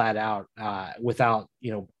draw all that out without,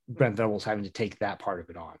 Brent Venables having to take that part of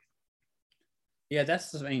it on. Yeah,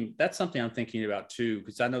 that's something I'm thinking about too,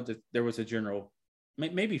 because I know that there was a general,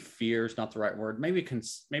 maybe fear is not the right word. Maybe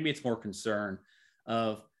it's more concern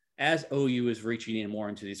of, as OU is reaching in more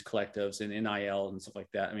into these collectives and NIL and stuff like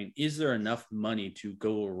that. I mean, is there enough money to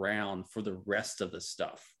go around for the rest of the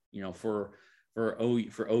stuff? For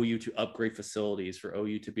OU to upgrade facilities, for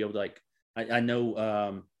OU to be able to, I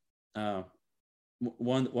know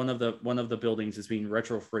one of the buildings is being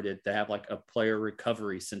retrofitted to have like a player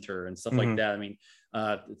recovery center and stuff like that. I mean,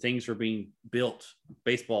 things are being built,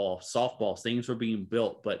 baseball, softball, things are being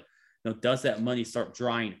built, but does that money start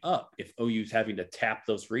drying up if OU's having to tap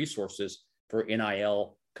those resources for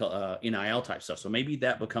NIL type stuff? So maybe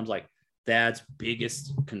that becomes like Thad's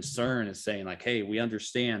biggest concern, is saying like, hey, we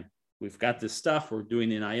understand we've got this stuff, we're doing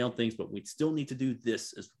NIL things, but we still need to do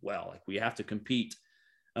this as well. Like, we have to compete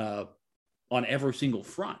on every single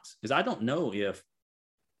front. Because I don't know if,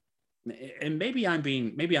 and maybe I'm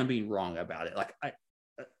being wrong about it. Like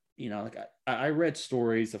I read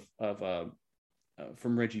stories of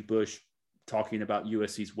from Reggie Bush talking about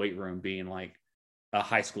USC's weight room being like a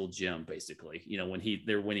high school gym, basically, when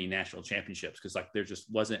they're winning national championships, because like there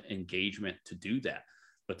just wasn't engagement to do that.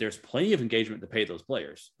 But there's plenty of engagement to pay those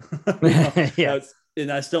players. Yeah. And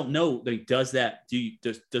I just don't know, like, does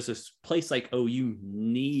this place like OU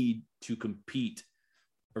need to compete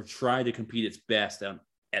or try to compete its best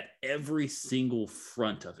at every single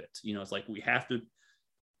front of it? It's like we have to,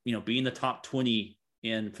 be in the top 20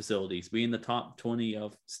 in facilities, be in the top 20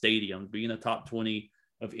 of stadiums, be in the top 20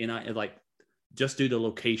 of like, just due to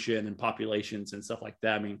location and populations and stuff like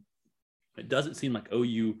that. I mean, it doesn't seem like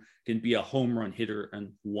OU can be a home run hitter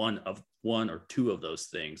in one or two of those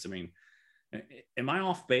things. I mean, am I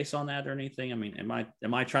off base on that or anything? I mean, am I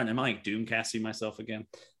like doomcasting myself again?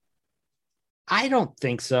 I don't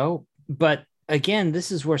think so. But again,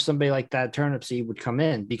 this is where somebody like that turnip seed would come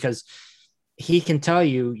in, because he can tell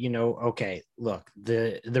you, okay, look,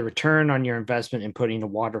 the return on your investment in putting a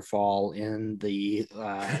waterfall in the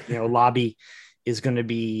lobby is going to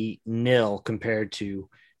be nil compared to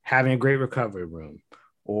having a great recovery room,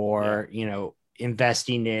 or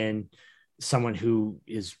investing in someone who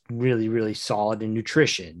is really, really solid in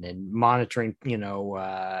nutrition and monitoring,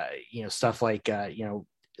 stuff like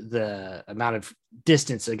the amount of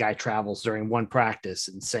distance a guy travels during one practice,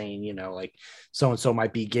 and saying, like, so-and-so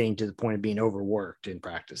might be getting to the point of being overworked in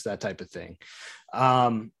practice, that type of thing. I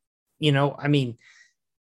mean,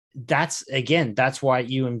 that's why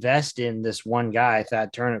you invest in this one guy,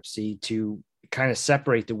 Thad Turnipseed, to kind of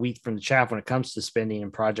separate the wheat from the chaff when it comes to spending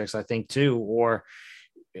and projects, I think too. Or,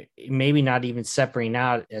 maybe not even separating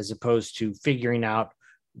out as opposed to figuring out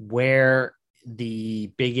where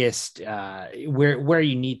the biggest where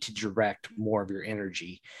you need to direct more of your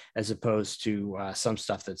energy as opposed to some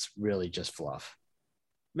stuff that's really just fluff.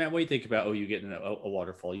 Matt, what do you think about OU getting a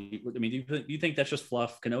waterfall? Do you think that's just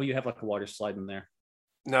fluff? Can OU have like a water slide in there?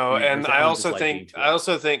 No, and I also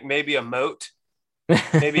think maybe a moat,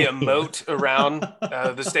 around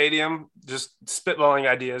the stadium. Just spitballing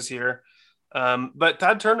ideas here, but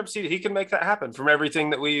Todd Turnipseed, he can make that happen from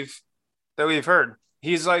everything that we've heard.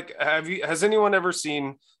 He's like, has anyone ever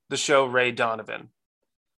seen the show Ray Donovan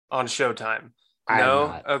on Showtime?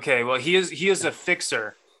 No. Okay. Well, he is a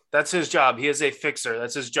fixer. That's his job. He is a fixer.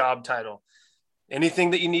 That's his job title.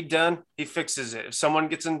 Anything that you need done, he fixes it. If someone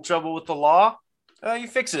gets in trouble with the law, he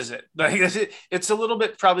fixes it. Like, it's a little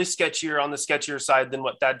bit probably on the sketchier side than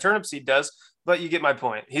what Thad Turnipseed does, but you get my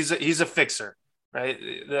point. He's a fixer, right?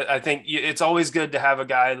 I think it's always good to have a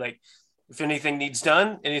guy like, if anything needs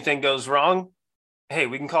done, anything goes wrong, hey,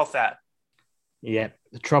 we can call Thad. Yeah,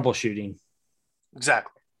 the troubleshooting.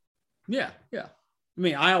 Exactly. Yeah.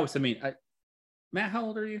 Matt, how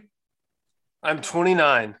old are you? I'm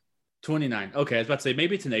 29. 29. Okay, I was about to say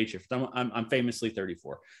maybe it's an age difference. I'm famously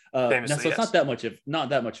 34. Famously, so it's not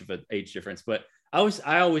that much of an age difference. But I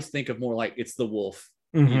always think of more like it's the wolf.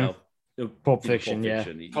 Mm-hmm. Pulp Fiction.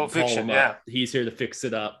 Pulp Fiction. Yeah. He's here to fix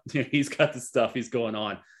it up. He's got the stuff. He's going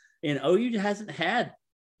on, and OU hasn't had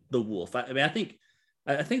the wolf. I think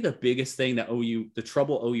the biggest thing that the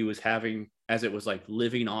trouble OU was having as it was like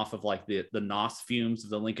living off of like the NOS fumes of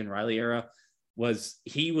the Lincoln Riley era was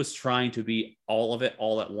he was trying to be all of it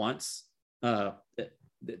all at once.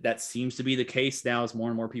 That seems to be the case now as more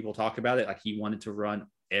and more people talk about it. Like he wanted to run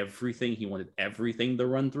everything. He wanted everything to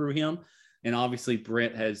run through him. And obviously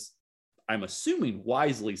Brent has, I'm assuming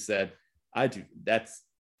wisely said, it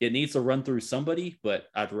needs to run through somebody, but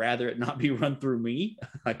I'd rather it not be run through me.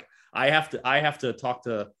 Like I have to talk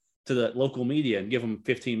to the local media and give them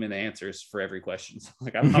 15-minute answers for every question. So,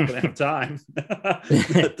 like I'm not going to have time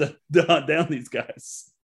to hunt down these guys.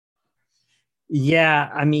 Yeah,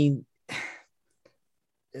 I mean,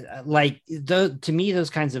 like to me, those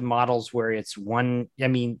kinds of models where it's one. I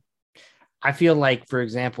mean, I feel like, for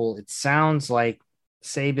example, it sounds like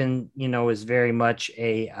Saban, is very much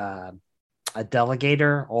a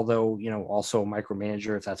delegator, although, also a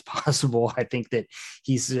micromanager, if that's possible. I think that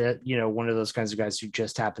he's, one of those kinds of guys who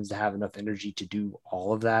just happens to have enough energy to do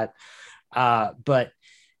all of that. But,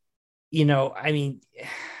 I mean,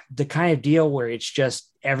 the kind of deal where it's just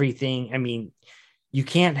everything. I mean, you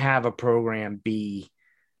can't have a program be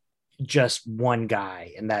just one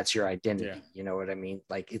guy and that's your identity. Yeah. You know what I mean?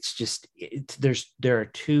 Like, it's just, there are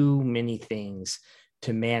too many things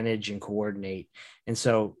to manage and coordinate. And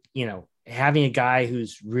so, having a guy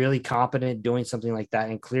who's really competent doing something like that,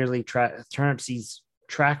 and clearly Turnipseed's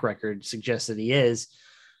track record suggests that he is,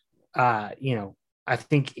 I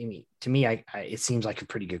think, to me, it seems like a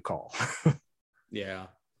pretty good call. Yeah.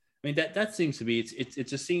 I mean, that seems to be, it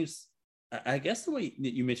just seems, I guess the way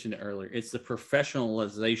that you mentioned it earlier, it's the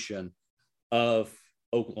professionalization of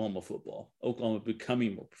Oklahoma football, Oklahoma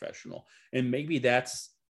becoming more professional. And maybe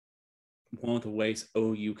that's one of the ways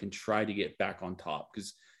OU can try to get back on top.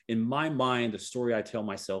 Because in my mind, the story I tell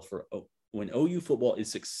myself for when OU football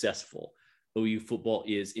is successful, OU football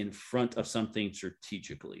is in front of something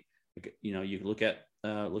strategically. You look at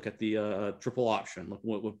the triple option, look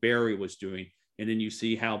what Barry was doing. And then you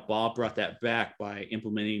see how Bob brought that back by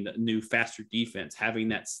implementing the new faster defense, having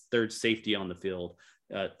that third safety on the field,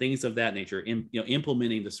 things of that nature,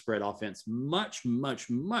 implementing the spread offense much, much,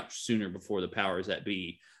 much sooner before the powers that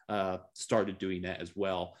be started doing that as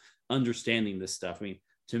well, understanding this stuff. I mean,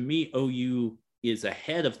 to me, OU is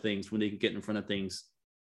ahead of things when they can get in front of things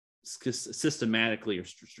systematically or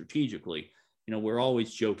strategically. We're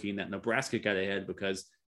always joking that Nebraska got ahead because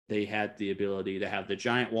they had the ability to have the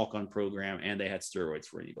giant walk-on program and they had steroids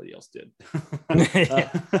for anybody else did.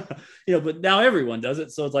 But now everyone does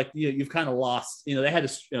it. So it's like, you've kind of lost, they had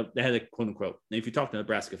a quote unquote, and if you talk to a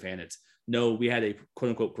Nebraska fan, it's no, we had a quote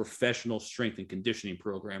unquote professional strength and conditioning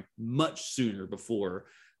program much sooner before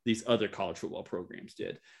these other college football programs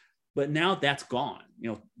did. But now that's gone.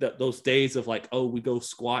 Those days of like, oh, we go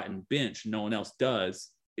squat and bench, no one else does,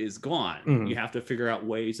 is gone. Mm-hmm. You have to figure out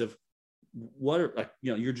ways of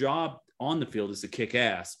your job on the field is to kick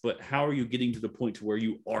ass, but how are you getting to the point to where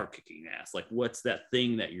you are kicking ass? Like, what's that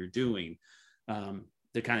thing that you're doing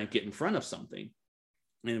to kind of get in front of something?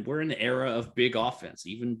 And we're in the era of big offense.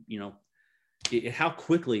 Even, how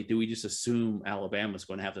quickly do we just assume Alabama's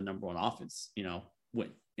going to have the number one offense?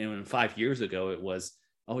 When 5 years ago it was,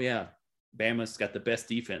 oh yeah, Bama's got the best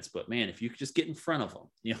defense, but man, if you could just get in front of them,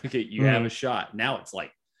 you have a shot. Now it's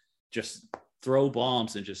like just throw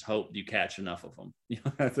bombs and just hope you catch enough of them.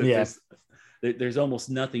 There's almost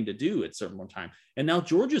nothing to do at certain one time. And now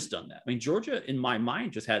Georgia's done that. I mean, Georgia, in my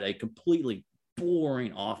mind, just had a completely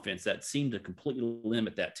boring offense that seemed to completely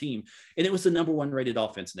limit that team. And it was the number 1 rated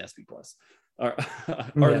offense in SP Plus, or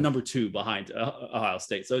the number 2 behind Ohio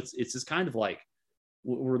State. So it's just kind of like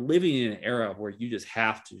we're living in an era where you just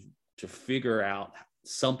have to figure out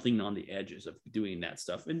something on the edges of doing that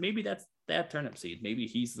stuff. And maybe that's that turnip seed. Maybe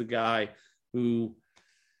he's the guy who,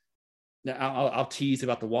 I'll tease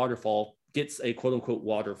about the waterfall, gets a quote unquote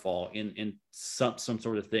waterfall in some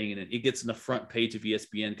sort of thing. And it gets in the front page of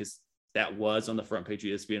ESPN, because that was on the front page of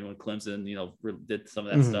ESPN when Clemson, did some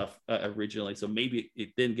of that stuff originally. So maybe it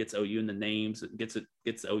then gets OU in the names, it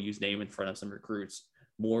gets OU's name in front of some recruits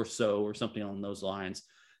more so, or something along those lines.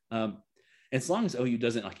 As long as OU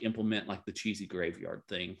doesn't like implement like the cheesy graveyard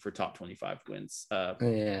thing for top 25 wins.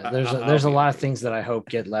 There's a lot of things that I hope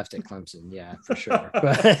get left at Clemson. Yeah, for sure.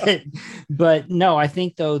 but no, I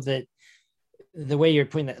think though that the way you're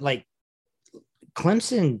putting that, like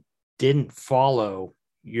Clemson didn't follow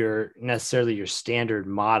your standard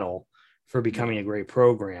model for becoming a great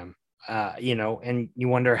program. And you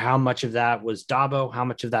wonder how much of that was Dabo, how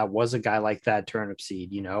much of that was a guy like that turnip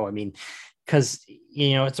seed, I mean, because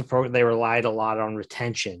it's a program, they relied a lot on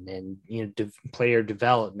retention and player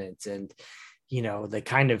development, and they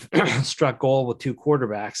kind of struck gold with 2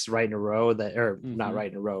 quarterbacks right in a row not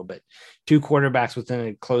right in a row, but 2 quarterbacks within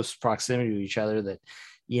a close proximity to each other that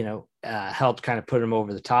helped kind of put them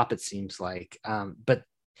over the top, it seems like. But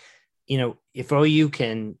if OU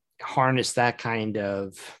can harness that kind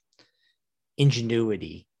of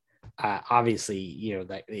ingenuity, obviously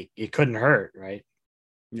that it couldn't hurt, right?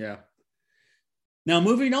 Yeah. Now,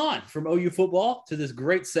 moving on from OU football to this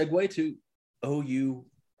great segue to OU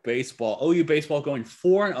baseball. OU baseball going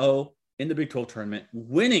 4-0 in the Big 12 tournament,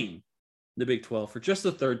 winning the Big 12 for just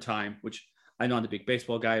the 3rd time, which I know I'm the big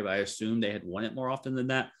baseball guy, but I assume they had won it more often than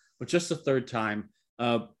that, but just the 3rd time.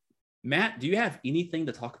 Matt, do you have anything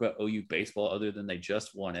to talk about OU baseball other than they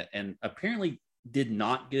just won it and apparently did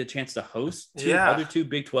not get a chance to host? Other 2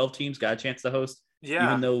 Big 12 teams got a chance to host.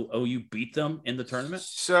 Even though OU beat them in the tournament.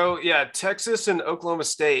 So, Texas and Oklahoma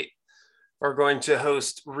State are going to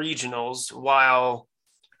host regionals, while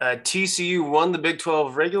TCU won the Big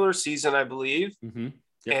 12 regular season, I believe,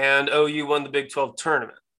 and OU won the Big 12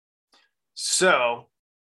 tournament. So,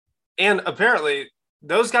 and apparently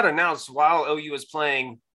those got announced while OU was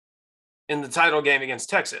playing in the title game against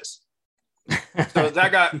Texas. So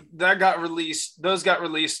that got released. Those got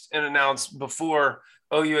released and announced before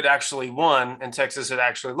OU had actually won and Texas had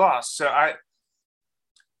actually lost. So I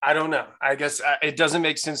don't know. I guess it doesn't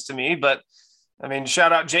make sense to me, but I mean,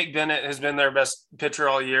 shout out Jake Bennett has been their best pitcher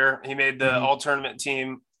all year. He made the all tournament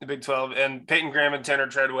team, the Big 12, and Peyton Graham and Tanner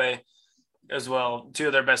Treadway as well. 2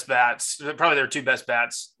 of their best bats, probably their 2 best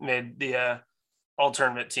bats, made the all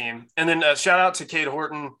tournament team. And then shout out to Cade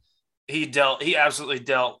Horton. He absolutely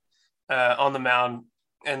dealt on the mound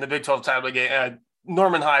in the Big 12 title game.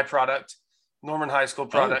 Norman High School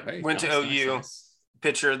product, went to OU, nice.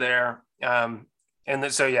 Pitcher there.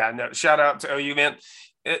 Shout out to OU, man.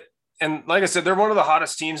 And like I said, they're one of the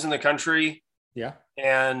hottest teams in the country. Yeah.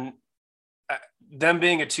 And them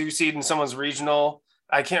being a 2 seed in someone's regional,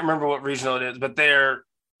 I can't remember what regional it is, but they're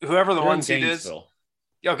whoever the 1 seed is.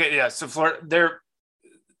 Okay. Yeah. So whoever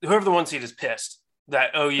the 1 seed is pissed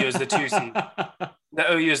that OU is the 2 seed.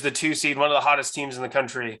 That OU is the 2 seed, one of the hottest teams in the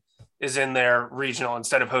country, is in their regional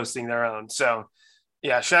instead of hosting their own. So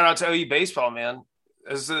shout out to OU baseball, man.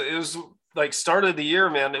 It was like start of the year,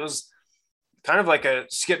 man. It was kind of like a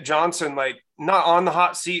Skip Johnson, like not on the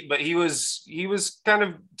hot seat, but he was kind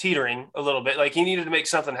of teetering a little bit. Like he needed to make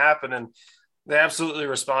something happen, and they absolutely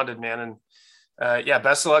responded, man. And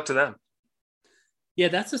best of luck to them. Yeah,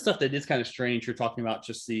 that's the stuff that is kind of strange. You're talking about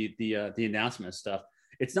just the announcement stuff.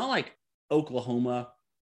 It's not like Oklahoma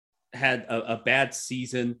had a bad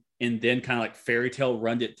season and then kind of like fairy tale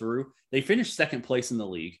run it through. They finished 2nd place in the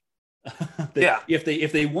league.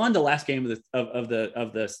 If they won the last game of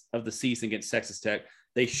the season against Texas Tech,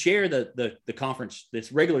 they share the conference,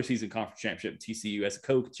 this regular season conference championship, TCU as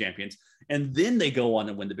co-champions, and then they go on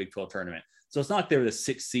and win the Big 12 tournament. So it's not like they were the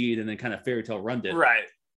 6th seed and then kind of fairy tale run it. Right.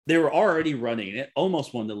 They were already running it,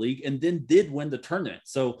 almost won the league, and then did win the tournament.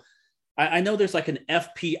 So I know there's like an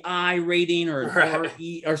FPI rating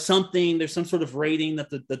or something. There's some sort of rating that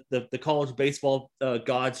the college baseball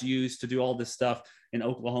gods use to do all this stuff. And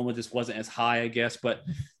Oklahoma just wasn't as high, I guess. But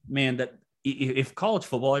man, that if college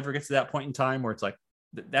football ever gets to that point in time where it's like,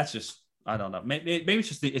 that's just I don't know. Maybe it's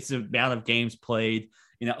just it's the amount of games played.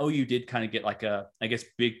 You know, OU did kind of get like a, I guess,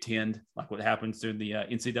 Big Ten, like what happens through the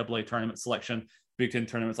NCAA tournament selection. Big Ten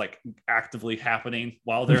tournaments like actively happening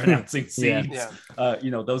while they're announcing seeds. Yeah.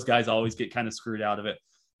 You know, those guys always get kind of screwed out of it.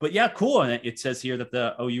 But yeah, cool. And it says here that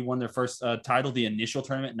the OU won their first title, the initial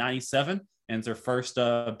tournament in 97, and it's their first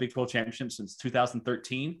Big 12 championship since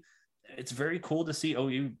 2013. It's very cool to see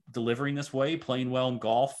OU delivering this way, playing well in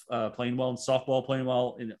golf, playing well in softball, playing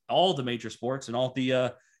well in all the major sports and all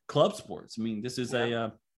the club sports. I mean, this is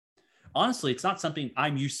honestly, it's not something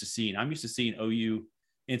I'm used to seeing. I'm used to seeing OU.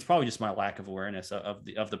 It's probably just my lack of awareness of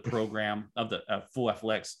the program of the full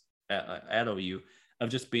athletics at OU, of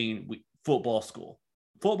just being football school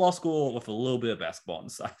with a little bit of basketball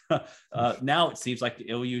inside. Now it seems like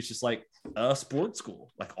the OU is just like a sports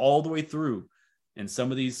school, like all the way through. And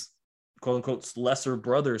some of these quote unquote lesser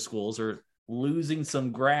brother schools are losing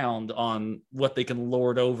some ground on what they can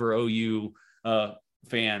lord over OU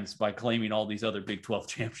fans by claiming all these other Big 12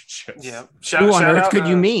 championships. Yeah. Who on earth could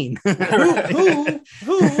you mean? Who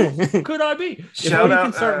could I be? Shout out,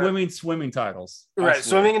 can start women's swimming titles. Right.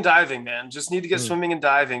 Swimming and diving, man. Just need to get swimming and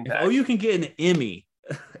diving back. Oh, you can get an Emmy.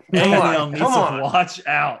 Come needs on. to watch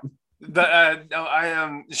out.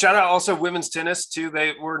 Shout out also women's tennis too.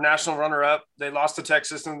 They were national runner up. They lost to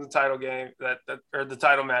Texas in the title game or the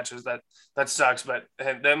title matches. That sucks, but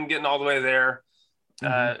them getting all the way there.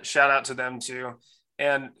 Shout out to them too.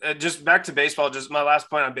 And just back to baseball, just my last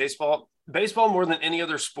point on baseball. Baseball, more than any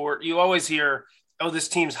other sport, you always hear, oh, this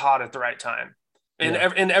team's hot at the right time.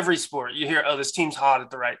 In every sport, you hear, oh, this team's hot at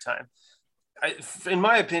the right time. In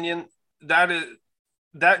my opinion,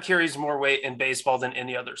 that carries more weight in baseball than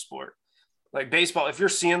any other sport. Like baseball, if you're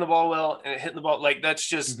seeing the ball well and hitting the ball, like that's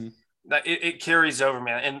just that it carries over,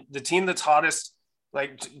 man. And the team that's hottest,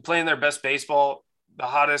 like playing their best baseball, the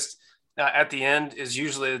hottest at the end is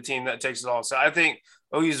usually the team that takes it all. So I think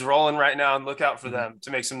OU's rolling right now, and look out for them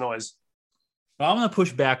to make some noise. Well, I'm going to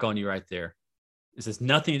push back on you right there. This has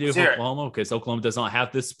nothing to do with Oklahoma, because Oklahoma does not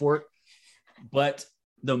have this sport. But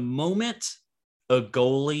the moment a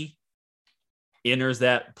goalie enters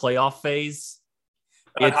that playoff phase,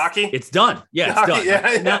 hockey, it's done. Yeah, it's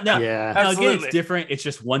done. Yeah, again, it's different. It's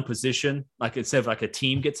just one position. Like instead of like a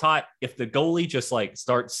team gets hot, if the goalie just like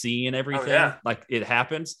starts seeing everything, like it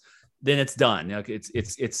happens, then it's done. Like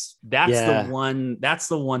that's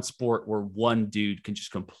the one sport where one dude can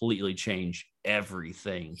just completely change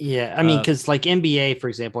everything. Yeah, I mean, because like NBA, for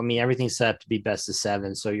example, I mean, everything's set up to be best of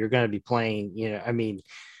 7, so you're going to be playing. You know, I mean,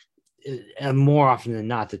 more often than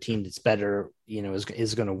not, the team that's better, you know,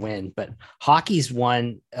 is going to win. But hockey's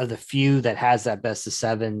one of the few that has that best of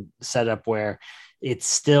 7 setup where it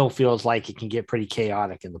still feels like it can get pretty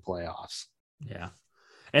chaotic in the playoffs. Yeah,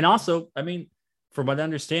 and also, I mean, from what I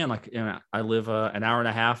understand, like, you know, I live an hour and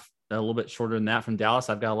a half, a little bit shorter than that from Dallas.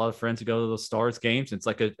 I've got a lot of friends who go to those Stars games. It's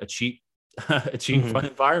like a cheap, fun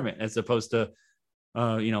environment as opposed to,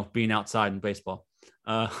 you know, being outside in baseball.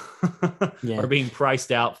 Or being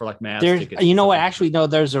priced out for like Mavs tickets. You know what? Actually, no,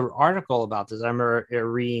 there's an article about this. I remember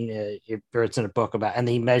reading or it's in a book about, and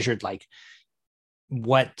they measured like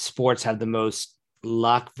what sports have the most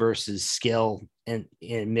luck versus skill and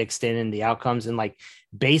mixed in the outcomes. And like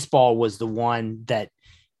baseball was the one that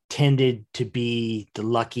tended to be the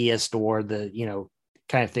luckiest, or the, you know,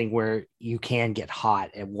 kind of thing where you can get hot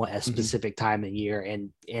at a specific time of year, and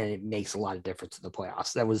it makes a lot of difference in the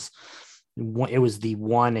playoffs. It was the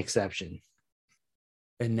one exception.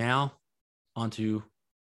 And now onto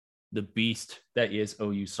the beast that is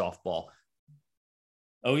OU softball.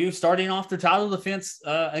 OU starting off the title defense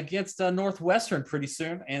against Northwestern pretty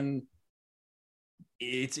soon, and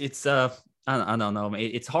it's I don't know.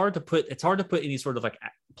 It's hard to put any sort of like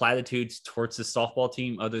platitudes towards this softball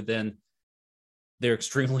team other than they're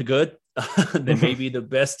extremely good. They may be the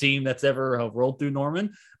best team that's ever rolled through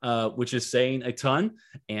Norman, which is saying a ton.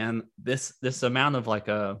 And this amount of like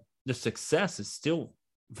the success is still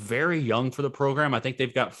very young for the program. I think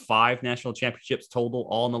they've got 5 national championships total,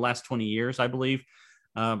 all in the last 20 years, I believe.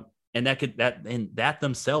 And that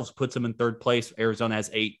themselves puts them in 3rd place. Arizona has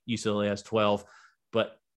 8, UCLA has 12.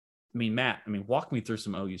 But I mean, Matt, walk me through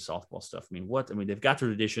some OU softball stuff. They've got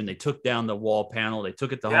tradition. They took down the wall panel. They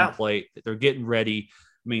took it to home plate. They're getting ready.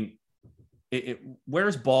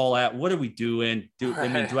 Where's ball at? What are we doing? Do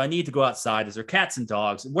I need to go outside? Is there cats and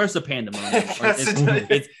dogs? Where's the pandemonium?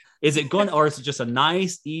 Is it going, or is it just a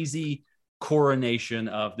nice, easy coronation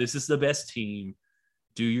of this is the best team?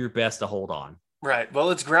 Do your best to hold on. Right. Well,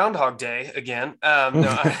 it's Groundhog Day again.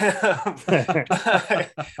 OU's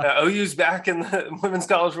back in the Women's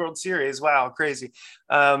College World Series. Wow, crazy.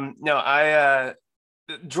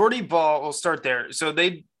 Jordy Ball, we'll start there. So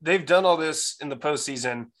they've done all this in the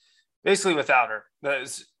postseason basically without her.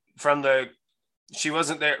 She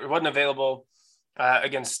wasn't there, wasn't available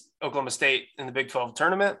against Oklahoma State in the Big 12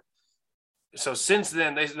 tournament. So since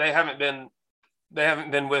then, they haven't been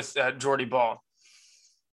with Jordy Ball.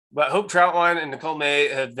 But Hope Troutline and Nicole May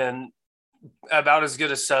have been about as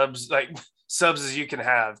good as subs as you can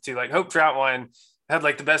have too. Like Hope Troutline had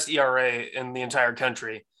like the best ERA in the entire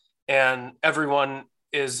country, and everyone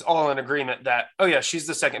is all in agreement that, oh yeah, she's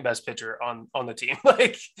the second best pitcher on the team.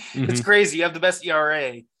 Like It's crazy. You have the best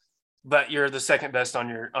ERA, but you're the second best on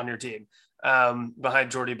your team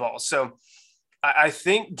behind Jordy Ball. So I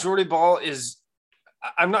think Jordy Ball is,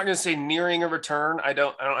 I'm not going to say nearing a return. I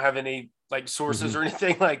don't have any like sources or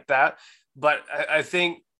anything like that, but I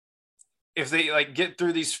think if they like get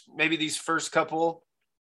through these first couple,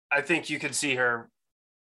 I think you could see her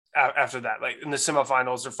after that, like in the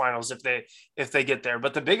semifinals or finals, if they get there.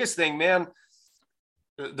 But the biggest thing, man,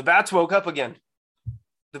 the Bats woke up again.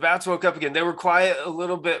 They were quiet a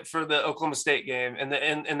little bit for the Oklahoma State game and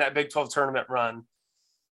in that Big 12 tournament run.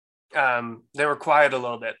 They were quiet a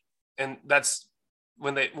little bit, and that's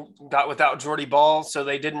when they got without Jordy Ball. So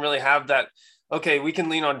they didn't really have that, okay, we can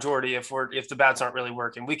lean on Jordy if the bats aren't really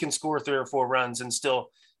working. We can score 3 or 4 runs and still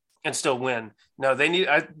win. No, they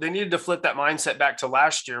needed to flip that mindset back to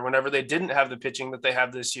last year whenever they didn't have the pitching that they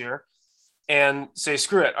have this year and say,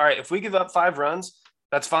 screw it. All right, if we give up 5 runs,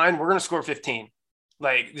 that's fine. We're going to score 15,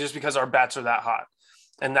 like just because our bats are that hot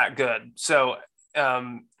and that good. So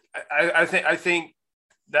I think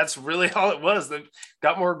that's really all it was. They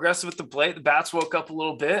got more aggressive at the plate. The bats woke up a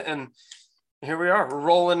little bit, and here we are. We're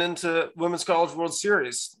rolling into Women's College World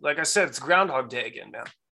Series. Like I said, it's Groundhog Day again, man.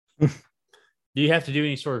 Do you have to do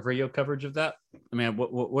any sort of radio coverage of that? I mean,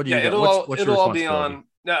 what do you? Yeah, it'll all be on.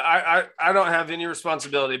 No, I don't have any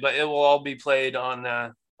responsibility, but it will all be played on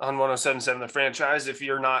 107.7 The Franchise. If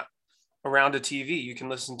you're not around a TV, you can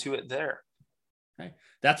listen to it there. Okay.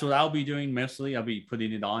 That's what I'll be doing mostly. I'll be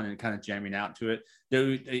putting it on and kind of jamming out to it.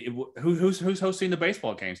 Who's hosting the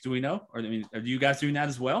baseball games? Do we know? Or I mean, are you guys doing that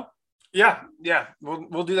as well? Yeah,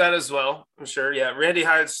 we'll do that as well. I'm sure. Yeah, Randy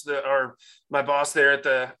Heights, my boss there at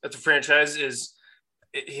the franchise, is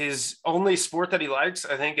his only sport that he likes,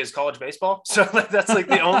 I think, is college baseball. So that's like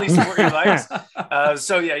the only sport he likes.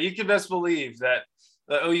 So yeah, you can best believe that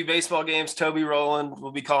the OU baseball games, Toby Rowland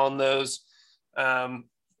will be calling those. Those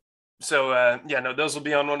will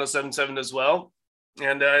be on 107.7 as well.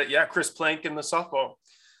 And Chris Plank in the softball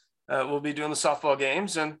will be doing the softball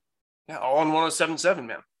games, and all on 107.7,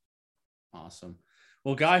 man. Awesome.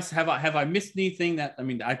 Well, guys, have I missed anything? That, I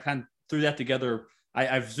mean, I kind of threw that together.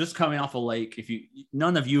 I've just coming off a lake.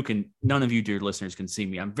 None of you, dear listeners, can see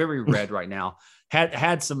me. I'm very red right now.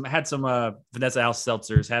 Had some Vanessa House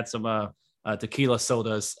seltzers, had some tequila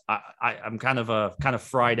sodas. I'm kind of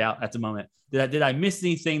fried out at the moment. Did I miss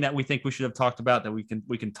anything that we think we should have talked about that we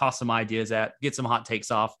can toss some ideas at, get some hot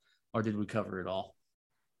takes off, or did we cover it all?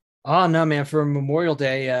 Oh no, man! For Memorial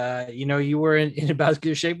Day, you were in about as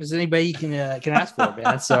good shape as anybody can ask for,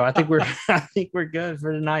 man. So I think we're good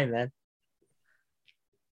for tonight, man.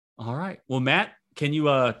 All right. Well, Matt, can you?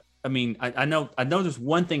 I know there's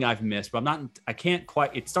one thing I've missed, but I can't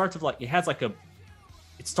quite. It starts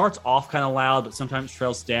it starts off kind of loud, but sometimes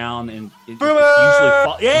trails down, and it's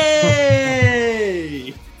usually.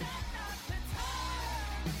 Yay!